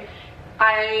Brulee.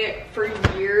 I, for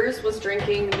years, was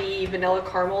drinking the vanilla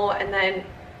caramel, and then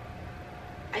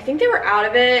I think they were out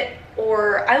of it,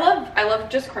 or I love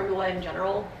just creme brulee in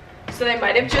general. So they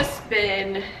might have just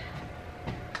been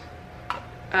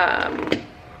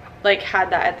like had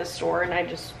that at the store, and I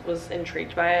just was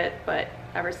intrigued by it. But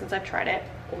ever since I've tried it,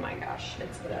 oh my gosh,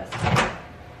 it's the best.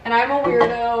 And I'm a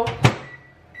weirdo.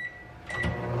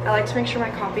 I like to make sure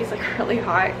my coffee is like really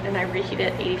hot, and I reheat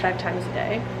it 85 times a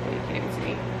day. Well, you can't even see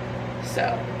me. So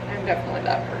I'm definitely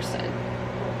that person.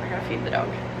 I gotta feed the dog.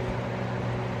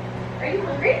 Are you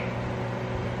hungry?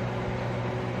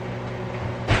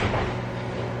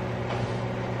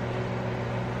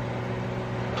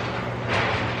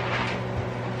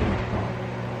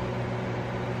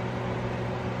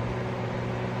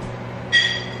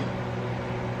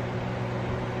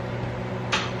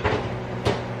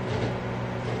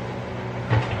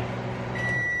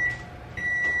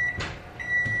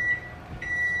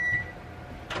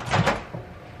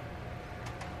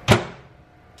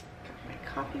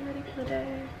 Coffee ready for the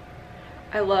day.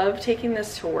 I love taking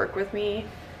this to work with me.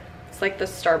 It's like the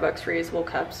Starbucks reusable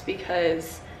cups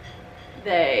because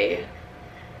they,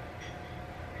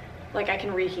 like, I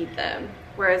can reheat them.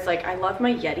 Whereas like I love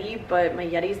my Yeti, but my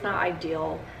Yeti's not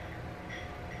ideal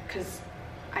because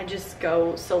I just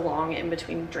go so long in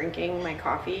between drinking my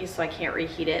coffee, so I can't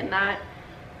reheat it in that,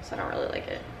 so I don't really like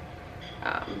it.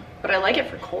 But I like it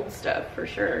for cold stuff for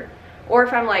sure, or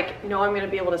if I'm like, no, I'm gonna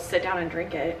be able to sit down and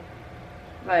drink it.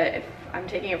 But if I'm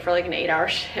taking it for like an 8-hour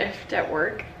shift at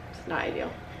work, it's not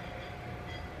ideal.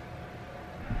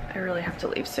 I really have to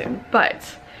leave soon,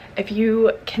 but if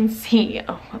you can see,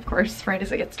 oh, of course, right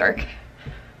as it gets dark,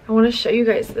 I want to show you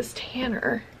guys this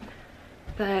tanner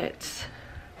that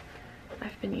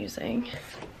I've been using.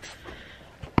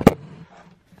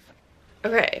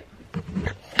 Okay,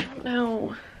 I don't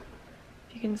know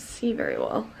if you can see very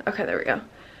well. Okay, there we go.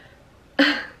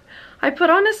 I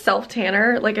put on a self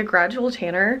tanner, like a gradual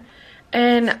tanner,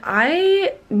 and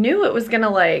I knew it was gonna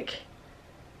like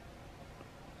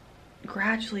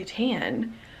gradually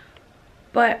tan,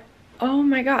 but oh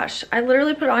my gosh, I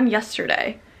literally put it on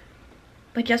yesterday,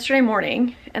 like yesterday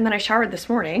morning, and then I showered this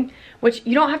morning, which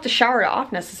you don't have to shower it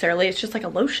off necessarily, it's just like a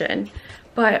lotion,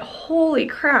 but holy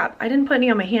crap, I didn't put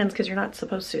any on my hands because you're not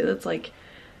supposed to. That's like,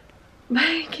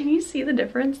 can you see the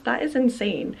difference? That is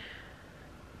insane.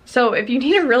 So if you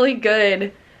need a really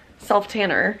good self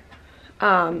tanner,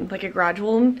 like a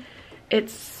gradual,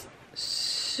 it's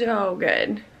so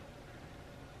good.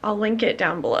 I'll link it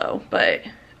down below, but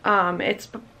it's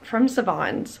from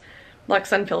Savon's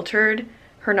Luxe Unfiltered,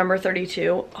 her number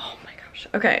 32. Oh my gosh.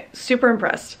 Okay, super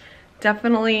impressed.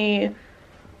 Definitely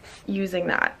using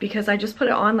that because I just put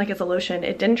it on like as a lotion.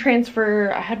 It didn't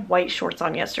transfer. I had white shorts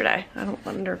on yesterday. I don't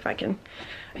wonder if I can,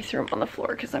 I threw them on the floor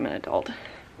because I'm an adult.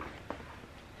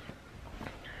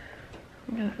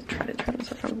 I'm gonna try to turn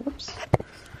this around. Whoops.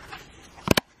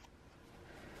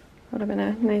 Would have been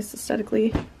a nice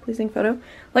aesthetically pleasing photo.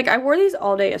 Like I wore these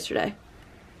all day yesterday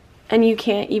and you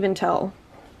can't even tell.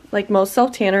 Like most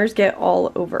self tanners get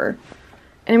all over.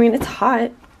 And I mean, it's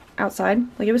hot outside.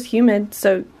 Like it was humid,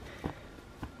 so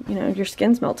you know, your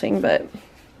skin's melting, but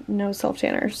no self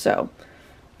tanner. So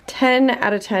 10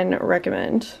 out of 10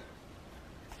 recommend.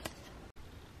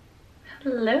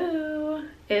 Hello.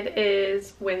 It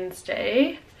is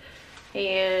Wednesday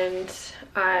and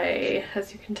I,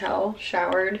 as you can tell,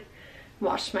 showered,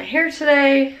 washed my hair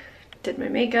today, did my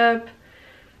makeup.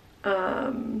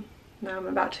 Now I'm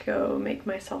about to go make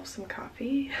myself some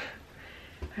coffee.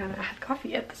 I haven't had coffee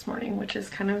yet this morning, which is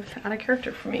kind of out of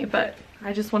character for me, but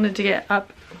I just wanted to get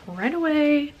up right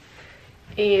away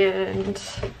and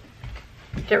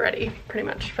get ready pretty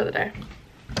much for the day.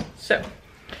 So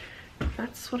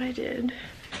that's what I did.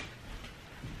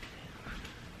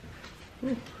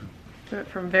 Ooh. Went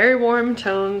from very warm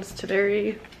tones to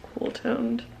very cool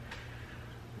toned.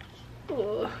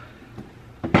 Ugh.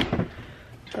 I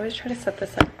always try to set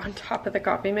this up on top of the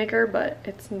coffee maker, but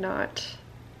it's not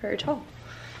very tall.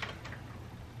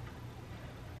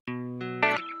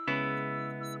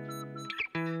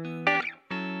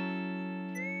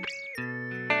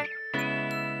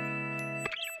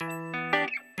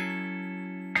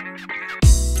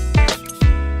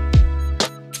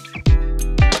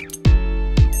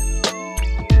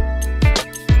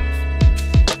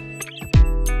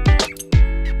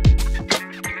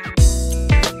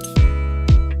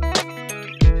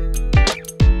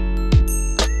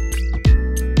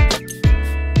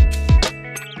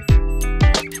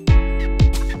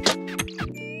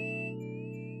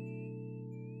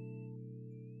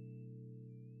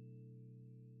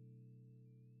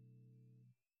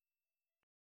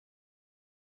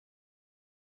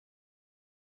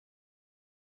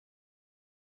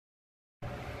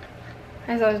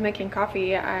 As I was making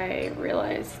coffee, I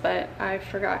realized that I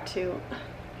forgot to,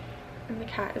 and the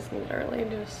cat is literally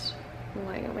just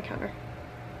laying on the counter.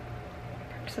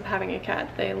 Perks of having a cat,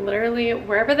 they literally,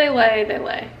 wherever they lay, they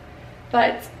lay.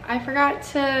 But I forgot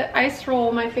to ice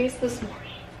roll my face this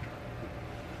morning.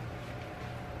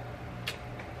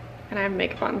 And I have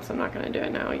makeup on, so I'm not gonna do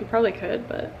it now. You probably could,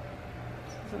 but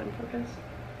this isn't in focus.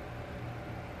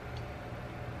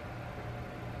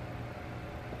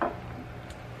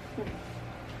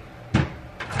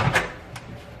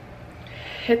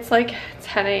 It's like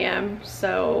 10 a.m.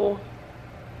 so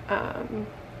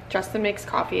Justin makes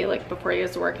coffee like before he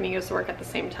goes to work, and he goes to work at the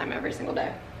same time every single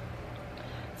day.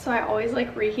 So I always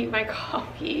like reheat my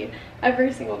coffee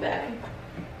every single day.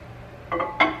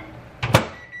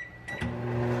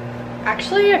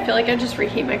 Actually, I feel like I just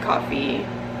reheat my coffee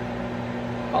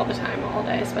all the time, all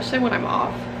day, especially when I'm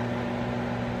off.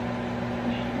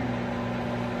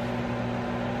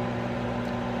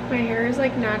 My hair is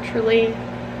like naturally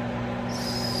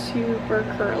super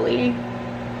curly.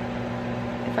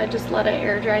 If I just let it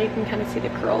air dry, you can kind of see the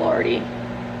curl already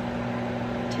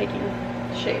taking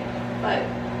shape. But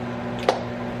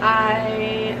I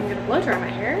am gonna blow dry my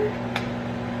hair.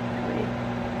 Probably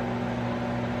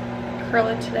curl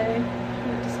it today.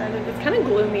 I decided it's kind of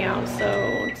gloomy out, so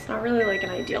it's not really like an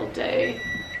ideal day.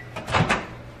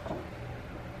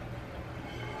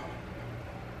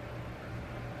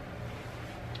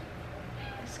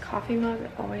 This coffee mug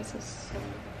always is so...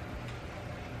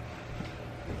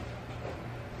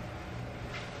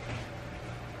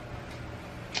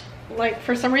 Like,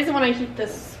 for some reason when I heat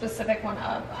this specific one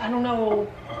up, I don't know,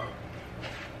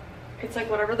 it's like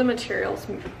whatever the material's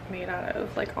made out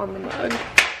of, like on the mug.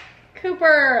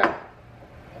 Cooper,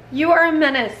 you are a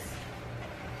menace.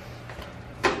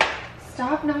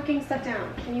 Stop knocking stuff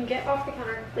down. Can you get off the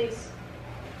counter, please?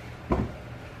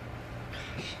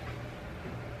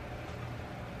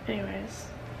 Anyways,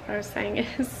 what I was saying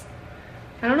is,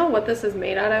 I don't know what this is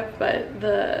made out of, but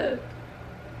the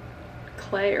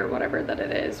clay or whatever that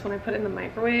it is, when I put it in the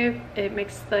microwave, it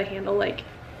makes the handle like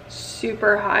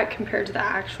super hot compared to the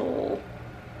actual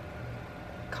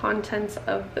contents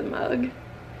of the mug.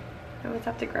 I always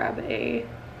have to grab a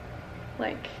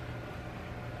like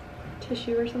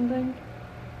tissue or something,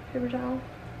 paper towel.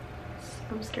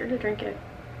 I'm scared to drink it.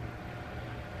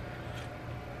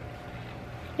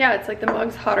 Yeah, it's like the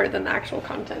mug's hotter than the actual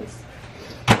contents.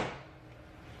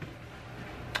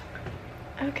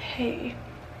 Okay,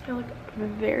 I look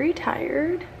very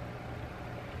tired,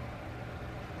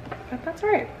 but that's all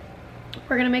right.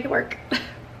 We're gonna make it work.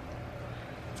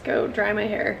 Let's go dry my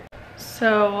hair.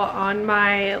 So on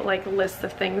my like list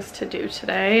of things to do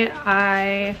today,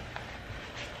 I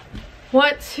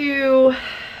want to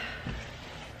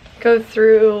go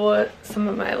through some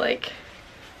of my like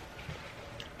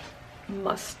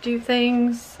must do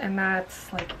things, and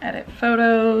that's like edit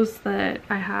photos that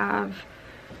I have.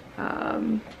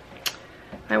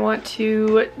 I want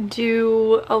to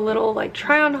do a little like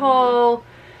try on haul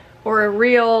or a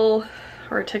reel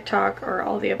or a TikTok or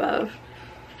all the above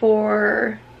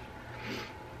for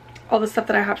all the stuff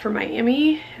that I have for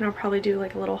Miami, and I'll probably do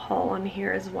like a little haul on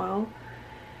here as well.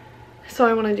 So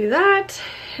I want to do that.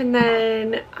 And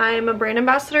then I'm a brand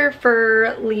ambassador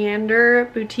for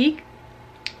Leander Boutique,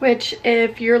 which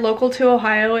if you're local to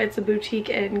Ohio, it's a boutique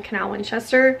in Canal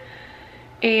Winchester,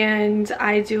 and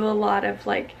I do a lot of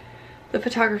like the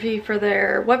photography for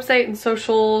their website and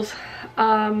socials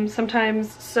sometimes.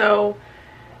 So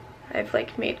I've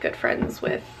like made good friends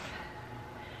with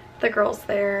the girls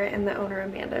there, and the owner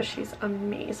Amanda, she's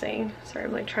amazing. Sorry,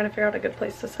 I'm like trying to figure out a good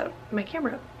place to set up my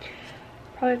camera.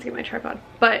 Probably have to get my tripod,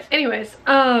 but anyways,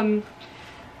 so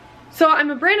I'm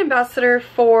a brand ambassador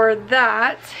for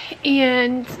that,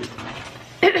 and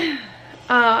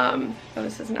oh,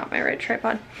 this is not my right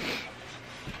tripod.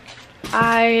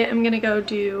 I am gonna go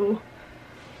do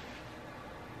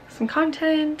some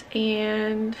content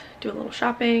and do a little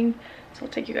shopping, so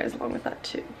I'll take you guys along with that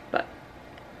too. But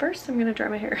first I'm gonna dry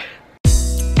my hair.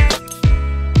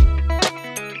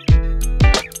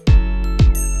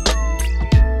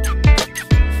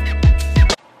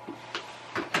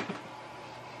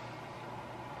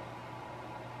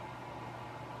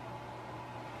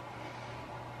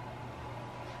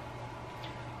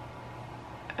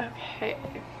 Okay.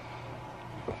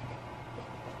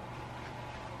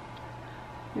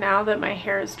 Now that my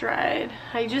hair is dried,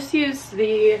 I just used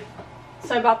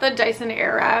so I bought the Dyson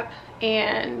Airwrap,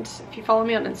 and if you follow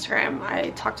me on Instagram,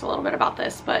 I talked a little bit about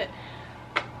this, but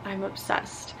I'm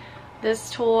obsessed.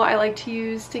 This tool I like to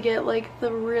use to get like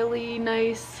the really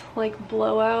nice like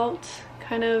blowout,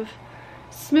 kind of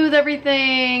smooth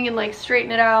everything and like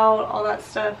straighten it out, all that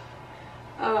stuff.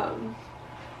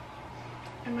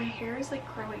 And my hair is like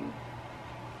growing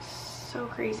so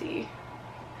crazy.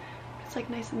 It's like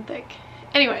nice and thick.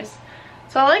 Anyways,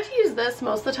 so I like to use this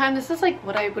most of the time. This is like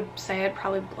what I would say I'd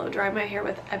probably blow dry my hair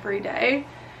with every day.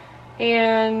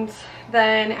 And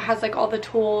then it has like all the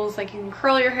tools, like you can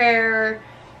curl your hair.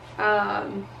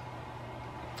 I'll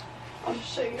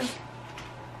just show you.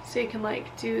 So you can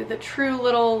like do the true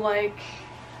little like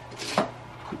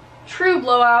true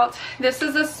blowout. This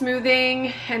is a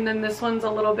smoothing, and then this one's a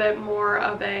little bit more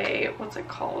of a, what's it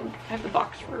called? I have the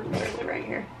box for literally right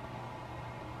here.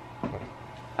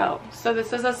 Oh, so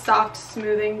this is a soft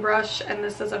smoothing brush, and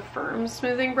this is a firm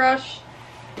smoothing brush.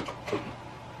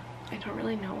 I don't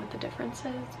really know what the difference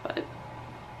is, but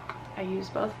I use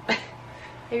both. I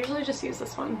usually just use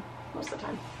this one most of the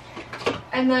time.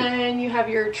 And then you have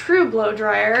your true blow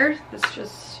dryer. This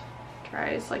just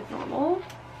dries like normal.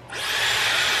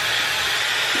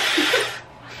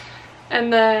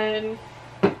 And then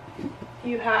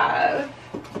you have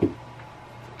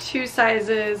two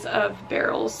sizes of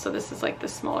barrels. So this is like the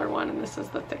smaller one, and this is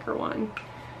the thicker one.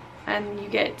 And you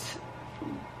get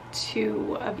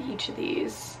two of each of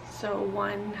these. So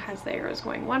one has the arrows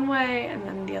going one way, and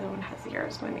then the other one has the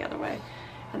arrows going the other way.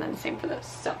 And then same for this.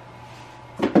 So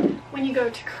when you go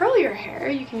to curl your hair,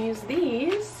 you can use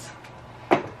these,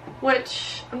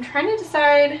 which I'm trying to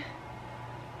decide,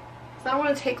 because I don't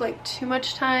want to take like too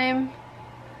much time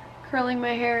curling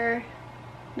my hair.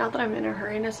 Not that I'm in a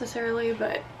hurry necessarily,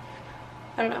 but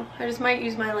I don't know. I just might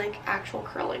use my like actual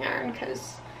curling iron,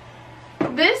 because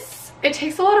this, it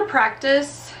takes a lot of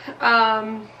practice,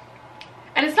 and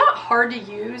it's not hard to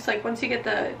use like once you get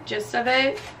the gist of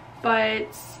it,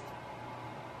 but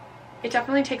it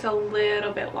definitely takes a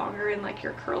little bit longer in like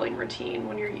your curling routine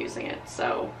when you're using it.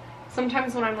 So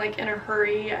sometimes when I'm like in a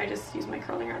hurry, I just use my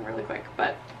curling iron really quick.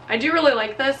 But I do really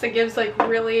like this. It gives like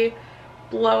really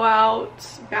blowout,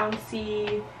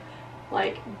 bouncy,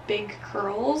 like big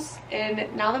curls.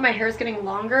 And now that my hair is getting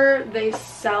longer, they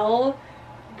sell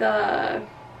the,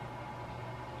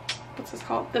 what's this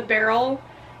called? The barrel.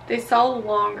 They sell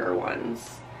longer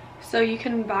ones. So you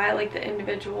can buy like the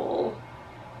individual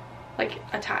like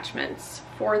attachments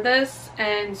for this,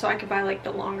 and so I could buy like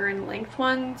the longer in length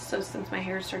ones, so since my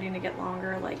hair is starting to get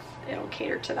longer, like it'll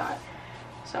cater to that.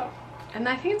 So, and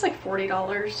I think it's like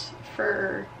 $40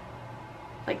 for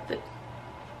like the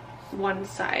one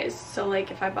size. So like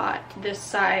if I bought this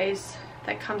size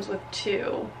that comes with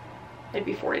two, it'd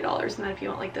be $40, and then if you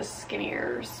want like this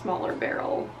skinnier, smaller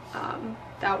barrel,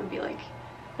 that would be like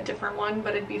a different one,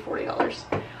 but it'd be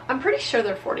 $40. I'm pretty sure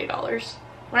they're $40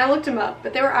 when I looked them up,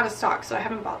 but they were out of stock, so I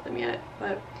haven't bought them yet.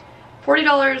 But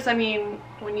 $40, I mean,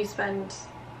 when you spend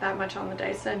that much on the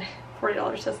Dyson,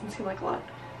 $40 doesn't seem like a lot.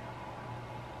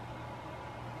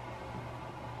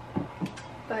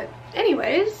 But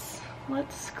anyways,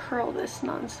 let's curl this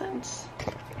nonsense.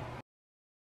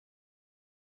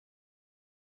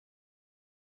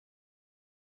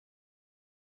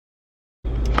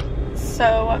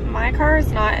 So my car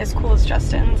is not as cool as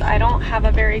Justin's. I don't have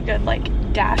a very good like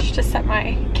dash to set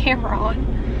my camera on.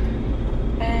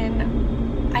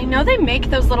 And I know they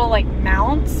make those little like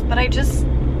mounts, but I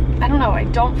don't know, I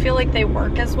don't feel like they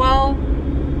work as well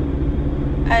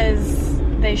as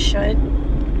they should.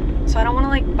 So I don't want to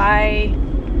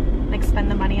like spend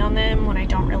the money on them when I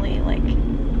don't really like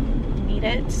need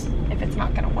it, if it's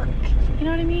not gonna work. You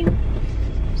know what I mean?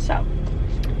 So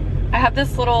I have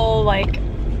this little like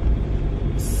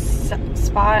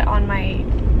spot on my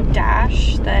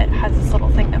dash that has this little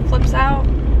thing that flips out,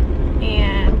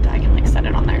 and I can like set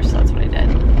it on there, so that's what I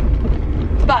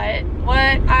did. But what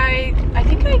I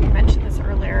think I mentioned this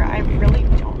earlier, I really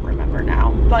don't remember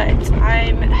now, but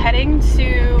I'm heading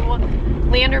to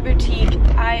Leander Boutique.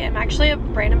 I am actually a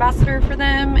brand ambassador for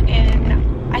them,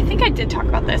 and I think I did talk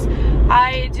about this.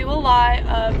 I do a lot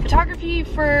of photography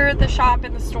for the shop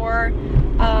and the store.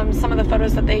 Some of the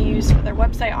photos that they use for their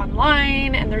website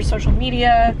online and their social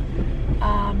media,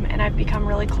 and I've become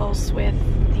really close with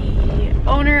the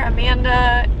owner,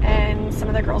 Amanda, and some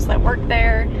of the girls that work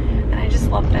there, and I just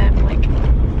love them.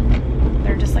 Like,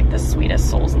 they're just like the sweetest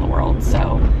souls in the world.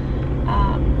 So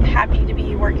happy to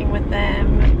be working with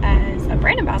them as a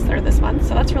brand ambassador this month,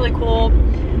 so that's really cool.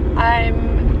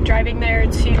 I'm driving there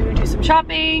to do some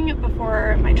shopping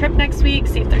before my trip next week,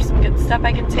 see if there's some good stuff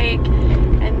I can take,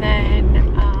 and then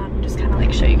just kind of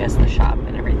like show you guys the shop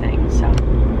and everything. So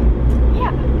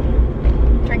yeah,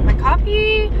 drink my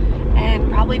coffee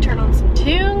and probably turn on some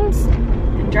tunes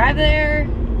and drive there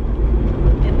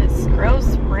in this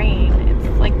gross rain.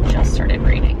 It's like just started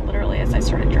raining literally as I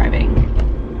started driving.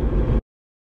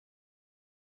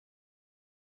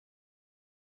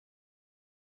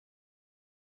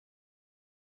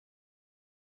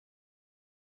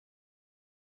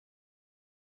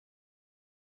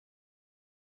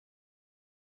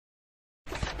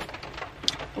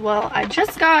 Well, I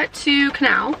just got to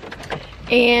Canal,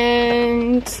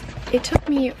 and it took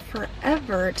me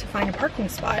forever to find a parking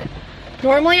spot.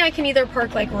 Normally I can either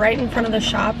park like right in front of the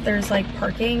shop, there's like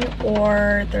parking,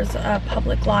 or there's a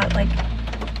public lot like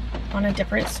on a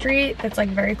different street that's like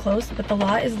very close, but the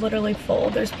lot is literally full.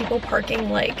 There's people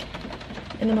parking like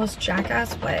in the most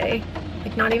jackass way,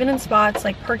 like not even in spots,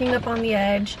 like parking up on the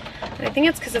edge. And I think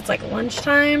it's because it's like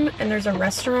lunchtime and there's a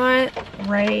restaurant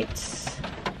right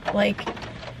like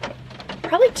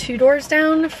probably 2 doors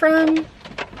down from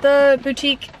the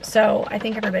boutique, so I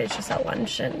think everybody's just at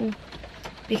lunch, and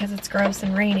because it's gross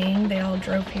and raining, they all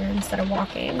drove here instead of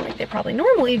walking like they probably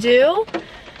normally do.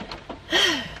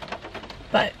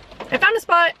 But I found a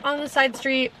spot on the side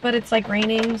street, but it's like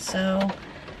raining, so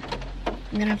I'm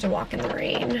gonna have to walk in the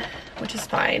rain, which is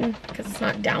fine because it's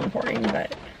not downpouring,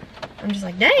 but I'm just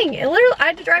like, dang, it literally, I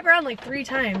had to drive around like 3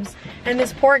 times. And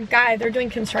this poor guy, they're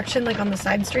doing construction like on the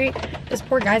side street. This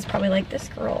poor guy's probably like, this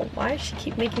girl, why does she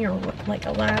keep making her like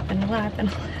a lap and a lap and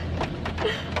a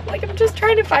lap? Like, I'm just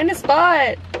trying to find a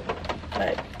spot.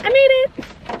 but I made it.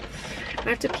 I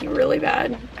have to pee really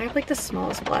bad. I have like the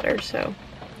smallest bladder, so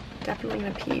definitely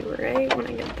gonna pee right when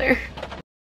I get there.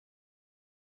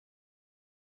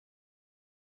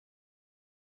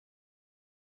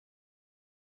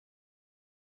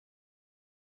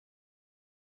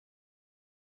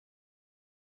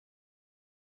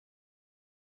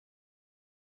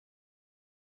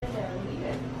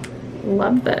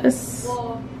 Love this.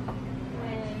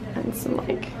 And some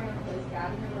like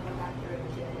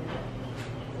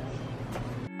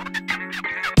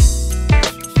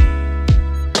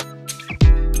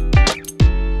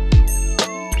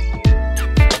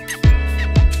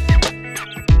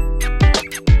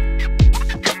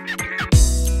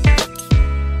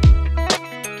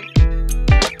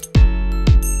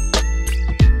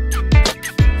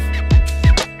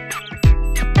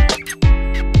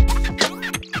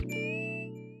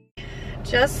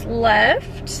just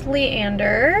left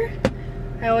Leander.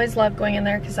 I always love going in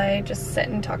there because I just sit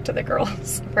and talk to the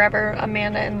girls forever.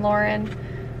 Amanda and Lauren,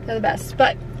 they're the best.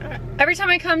 But every time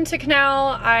I come to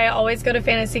Canal, I always go to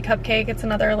Fantasy Cupcake. It's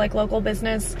another like local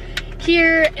business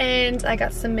here, and I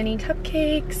got some mini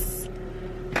cupcakes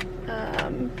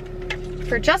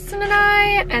for Justin and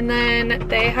I, and then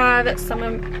they have some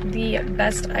of the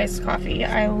best iced coffee.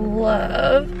 I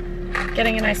love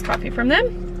getting an iced coffee from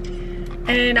them.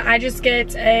 And I just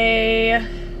get a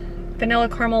vanilla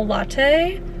caramel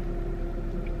latte.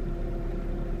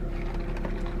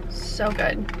 So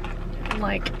good. I'm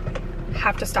like,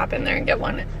 have to stop in there and get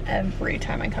one every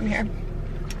time I come here.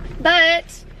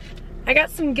 But I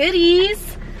got some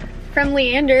goodies from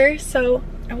Leander, so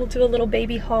I will do a little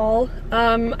baby haul.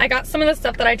 I got some of the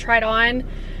stuff that I tried on,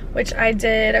 which I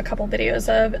did a couple videos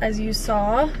of, as you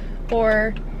saw,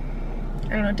 or I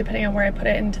don't know, depending on where I put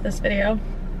it into this video.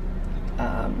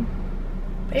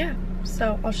 But yeah,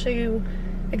 so I'll show you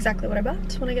exactly what I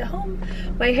bought when I get home.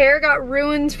 My hair got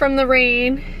ruined from the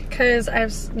rain because I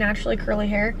have naturally curly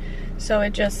hair, so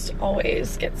it just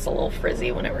always gets a little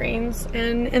frizzy when it rains.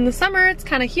 And in the summer, it's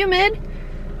kind of humid,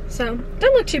 so it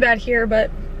doesn't look too bad here, but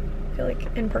I feel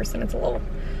like in person it's a little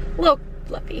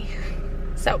fluffy.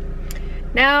 So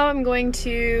now I'm going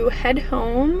to head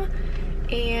home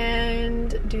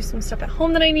and do some stuff at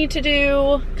home that I need to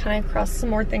do, kind of cross some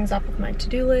more things off of my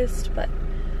to-do list, but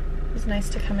it was nice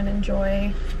to come and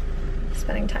enjoy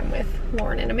spending time with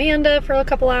Lauren and Amanda for a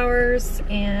couple hours,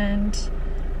 and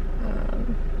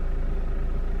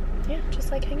yeah,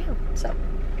 just like hang out. So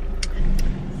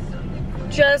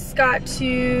just got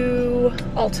to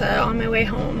Ulta on my way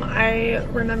home. I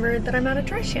remembered that I'm out of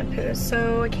dry shampoo,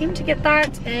 so I came to get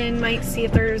that and might see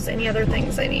if there's any other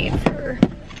things I need for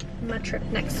my trip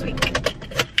next week.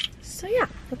 So yeah,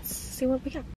 let's see what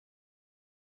we got.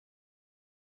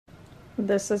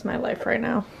 This is my life right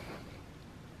now.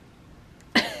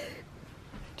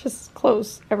 Just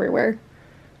clothes everywhere.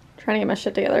 Trying to get my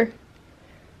shit together.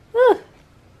 Ah.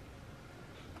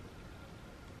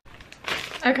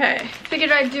 Okay,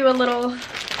 figured I'd do a little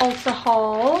Ulta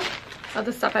haul of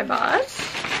the stuff I bought.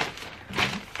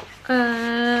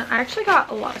 I actually got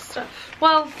a lot of stuff.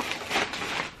 Well,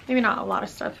 maybe not a lot of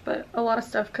stuff, but a lot of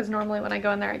stuff, because normally when I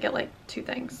go in there I get like 2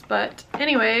 things. But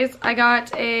anyways, I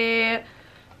got a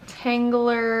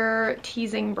Tangler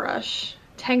teasing brush,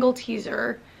 Tangle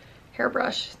Teaser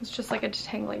hairbrush. It's just like a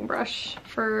detangling brush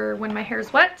for when my hair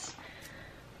is wet.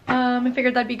 I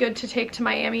figured that'd be good to take to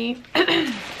Miami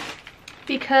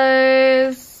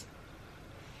because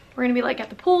we're gonna be like at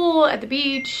the pool, at the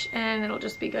beach, and it'll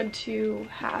just be good to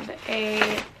have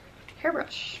a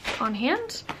hairbrush on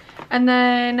hand. And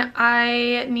then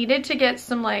I needed to get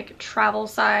some like travel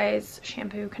size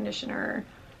shampoo, conditioner,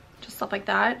 just stuff like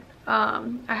that. I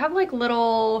have like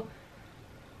little,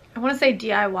 I want to say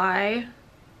DIY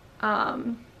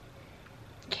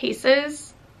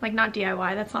cases, like not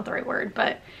DIY, that's not the right word,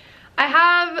 but I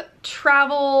have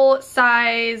travel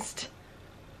sized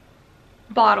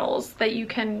bottles that you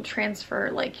can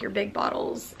transfer like your big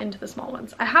bottles into the small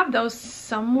ones. I have those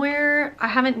somewhere. I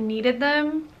haven't needed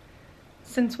them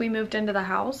since we moved into the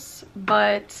house,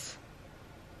 but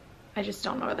I just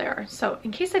don't know where they are. So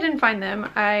in case I didn't find them,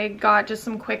 I got just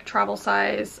some quick travel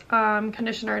size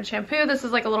conditioner and shampoo. This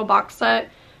is like a little box set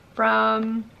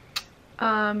from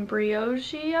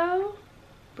Briogeo,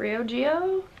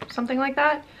 something like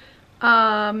that.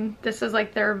 This is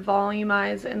like their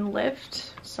volumize and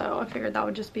lift, so I figured that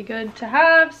would just be good to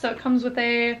have. So it comes with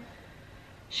a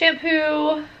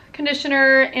shampoo,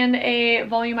 conditioner, and a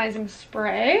volumizing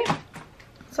spray.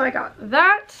 So I got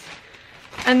that.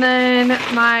 And then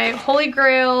my Holy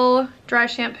Grail dry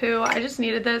shampoo. I just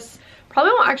needed this.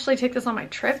 Probably won't actually take this on my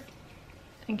trip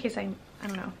in case I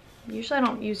don't know. Usually I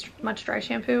don't use much dry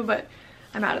shampoo, but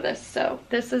I'm out of this. So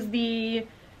this is the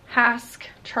Hask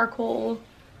Charcoal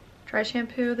Dry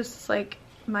Shampoo. This is like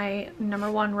my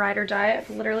 #1 ride or die. I've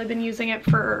literally been using it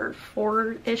for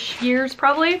 4-ish years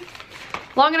probably.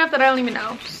 Long enough that I don't even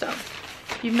know. So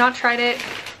if you've not tried it,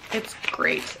 it's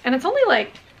great. And it's only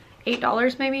like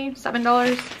 $8 maybe,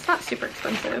 $7. It's not super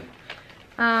expensive.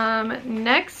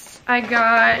 Next I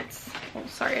got, oh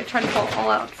sorry, I tried to pull it all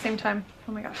out at the same time.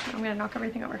 Oh my gosh, I'm gonna knock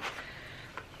everything over.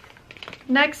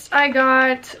 Next I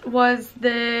got was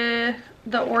the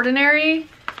Ordinary.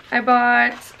 I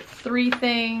bought 3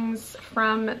 things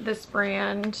from this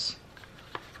brand.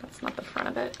 That's not the front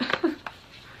of it.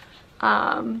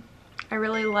 I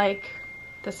really like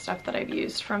the stuff that I've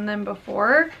used from them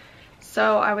before.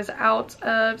 So I was out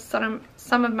of some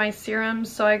of my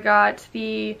serums, so I got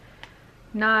the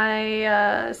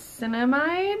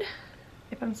niacinamide,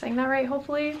 if I'm saying that right,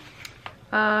 hopefully.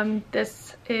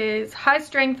 This is high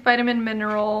strength vitamin and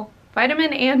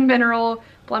mineral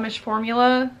blemish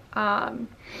formula.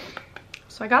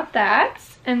 So I got that,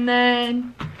 and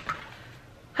then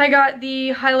I got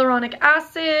the hyaluronic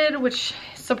acid, which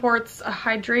supports a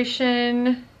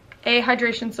hydration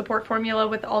support formula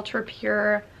with ultra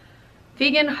pure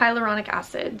vegan hyaluronic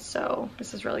acid. So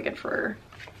this is really good for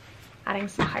adding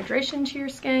some hydration to your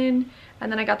skin. And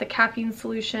then I got the caffeine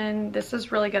solution. This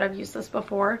is really good. I've used this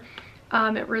before.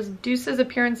 It reduces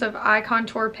appearance of eye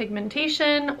contour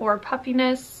pigmentation or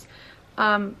puffiness,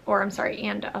 and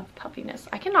of puffiness.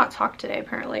 I cannot talk today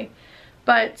apparently,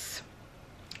 but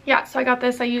yeah, so I got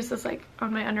this. I use this like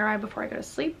on my under eye before I go to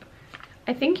sleep.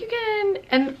 I think you can,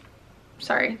 and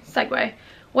sorry, segue.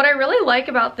 What I really like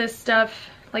about this stuff,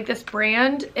 like this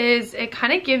brand, is it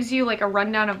kind of gives you like a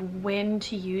rundown of when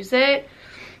to use it.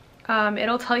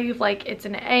 It'll tell you if like it's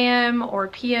an AM or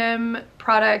PM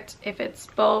product, if it's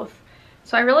both.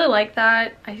 So I really like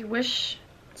that. I wish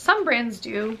some brands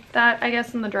do that, I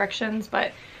guess, in the directions,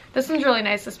 but this one's really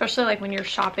nice, especially like when you're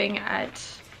shopping at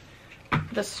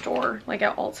the store, like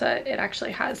at Ulta. It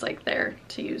actually has like there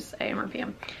to use AM or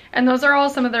PM. And those are all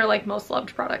some of their like most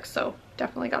loved products, so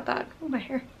definitely got that. Oh, my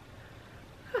hair.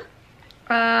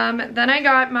 Then I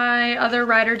got my other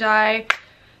ride or die.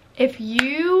 If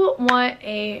you want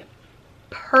a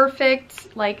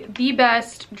perfect, like the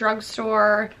best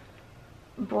drugstore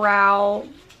brow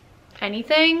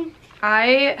anything,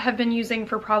 I have been using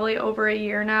for probably over a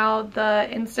year now the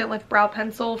Instant Lift Brow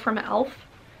Pencil from e.l.f.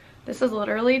 This is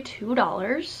literally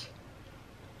 $2.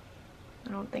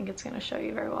 I don't think it's going to show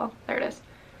you very well. There it is.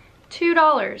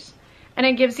 $2. And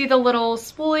it gives you the little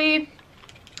spoolie.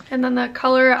 And then the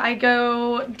color, I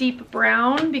go deep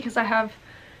brown because I have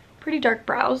pretty dark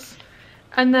brows.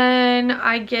 And then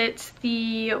I get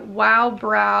the Wow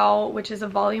Brow, which is a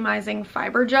volumizing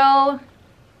fiber gel.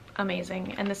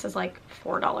 Amazing. And this is like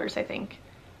 $4, I think.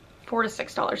 $4 to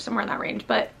 $6, somewhere in that range.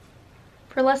 But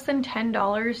for less than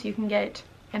 $10, you can get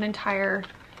an entire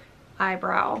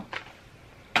eyebrow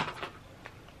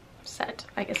set,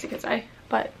 I guess you could say.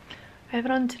 But I have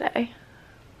it on today.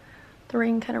 The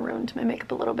rain kind of ruined my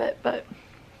makeup a little bit, but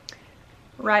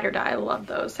ride or die, I love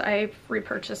those. I've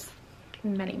repurchased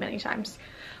many, many times.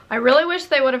 I really wish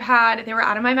they would have had, they were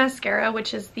out of my mascara,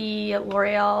 which is the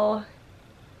L'Oreal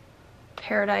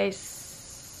Paradise,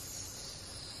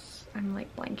 I'm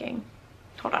like blanking.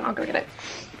 Hold on, I'll go get it.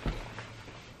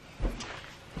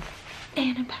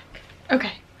 And I'm back.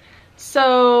 Okay,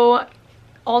 so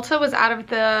Ulta was out of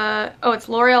the, oh, it's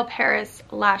L'Oreal Paris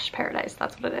Lash Paradise,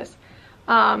 that's what it is.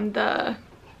 The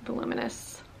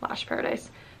Voluminous Lash Paradise.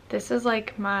 This is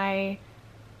like my,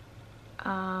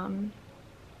 oh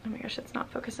my gosh, it's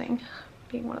not focusing,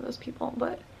 being one of those people,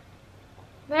 but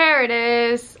there it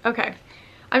is. Okay,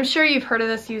 I'm sure you've heard of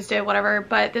this, used it, whatever,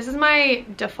 but this is my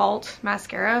default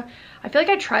mascara. I feel like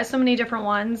I try so many different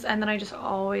ones and then I just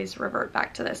always revert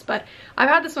back to this, but I've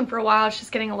had this one for a while. It's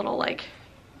just getting a little like,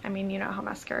 I mean, you know how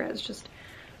mascara is, just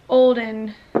old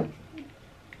and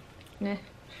meh.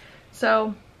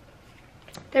 So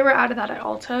they were out of that at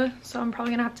Ulta, so I'm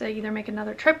probably gonna have to either make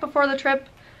another trip before the trip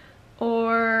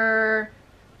or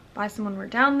buy some when we're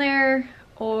down there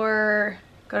or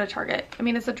go to Target. I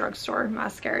mean, it's a drugstore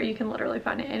mascara. You can literally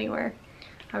find it anywhere.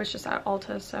 I was just at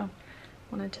Ulta, so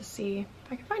wanted to see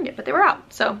if I could find it, but they were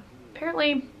out. So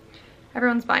apparently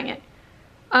everyone's buying it.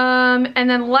 And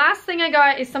then last thing I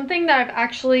got is something that I've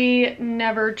actually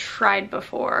never tried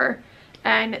before.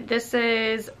 And this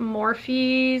is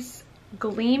Morphe's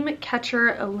Gleam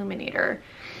Catcher Illuminator.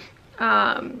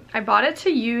 I bought it to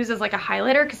use as like a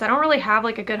highlighter because I don't really have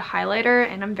like a good highlighter,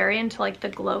 and I'm very into like the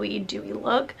glowy, dewy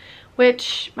look,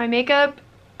 which my makeup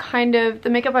kind of, the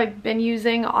makeup I've been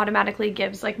using automatically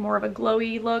gives like more of a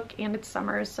glowy look, and it's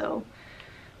summer, so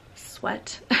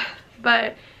sweat.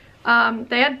 but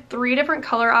they had 3 different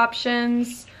color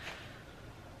options.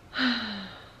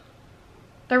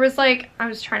 There was like, I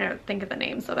was trying to think of the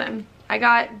names of them. I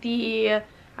got the,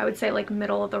 I would say like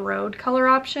middle of the road color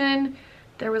option.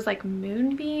 There was like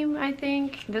Moonbeam, I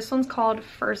think. This one's called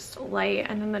First Light,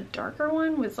 and then the darker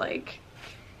one was like,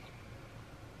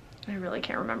 I really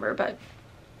can't remember, but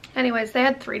anyways, they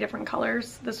had 3 different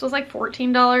colors. This was like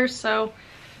 $14, so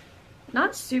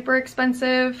not super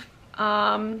expensive,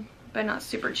 but not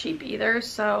super cheap either.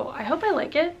 So I hope I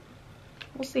like it.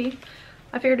 We'll see.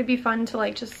 I figured it'd be fun to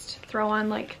like just throw on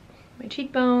like my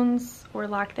cheekbones or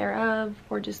lack thereof,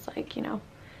 or just like, you know,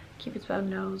 Cupid's bow,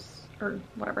 nose, or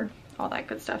whatever, all that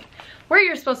good stuff. Where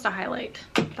you're supposed to highlight.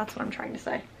 That's what I'm trying to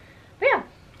say. But yeah,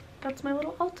 that's my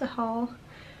little Ulta haul.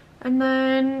 And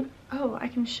then, oh, I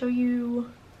can show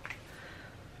you,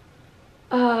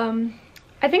 I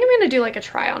think I'm gonna do like a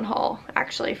try on haul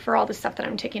actually for all the stuff that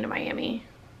I'm taking to Miami.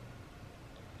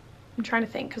 I'm trying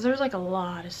to think, because there's like a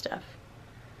lot of stuff.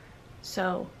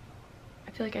 So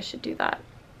I feel like I should do that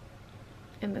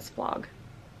in this vlog.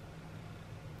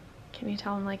 Can you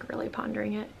tell I'm like really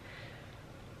pondering it?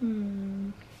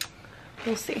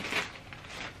 We'll see.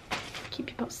 Keep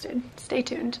you posted. Stay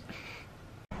tuned.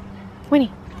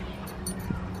 Winnie.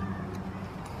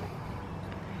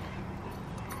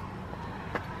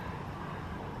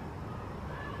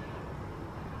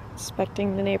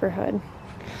 Inspecting the neighborhood.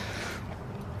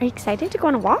 Are you excited to go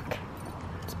on a walk?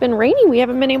 It's been raining. We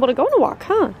haven't been able to go on a walk,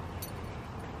 huh?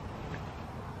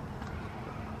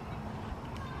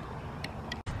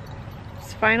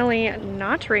 It's finally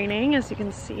not raining, as you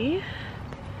can see.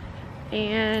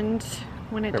 And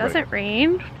when it doesn't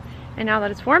rain, and now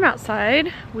that it's warm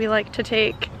outside, we like to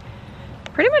take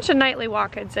pretty much a nightly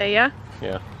walk, I'd say, yeah?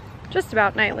 Yeah. Just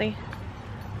about nightly.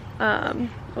 Oh,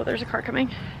 there's a car coming.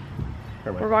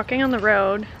 We're walking on the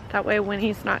road. That way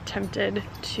Winnie's not tempted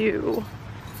to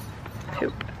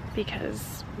poop,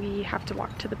 because we have to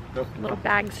walk to the little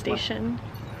bag station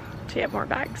to get more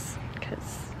bags,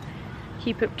 because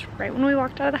he pooped right when we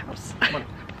walked out of the house.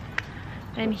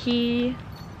 And he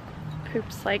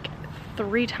poops like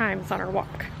 3 times on our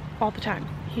walk, all the time.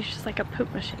 He's just like a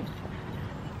poop machine.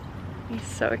 He's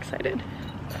so excited.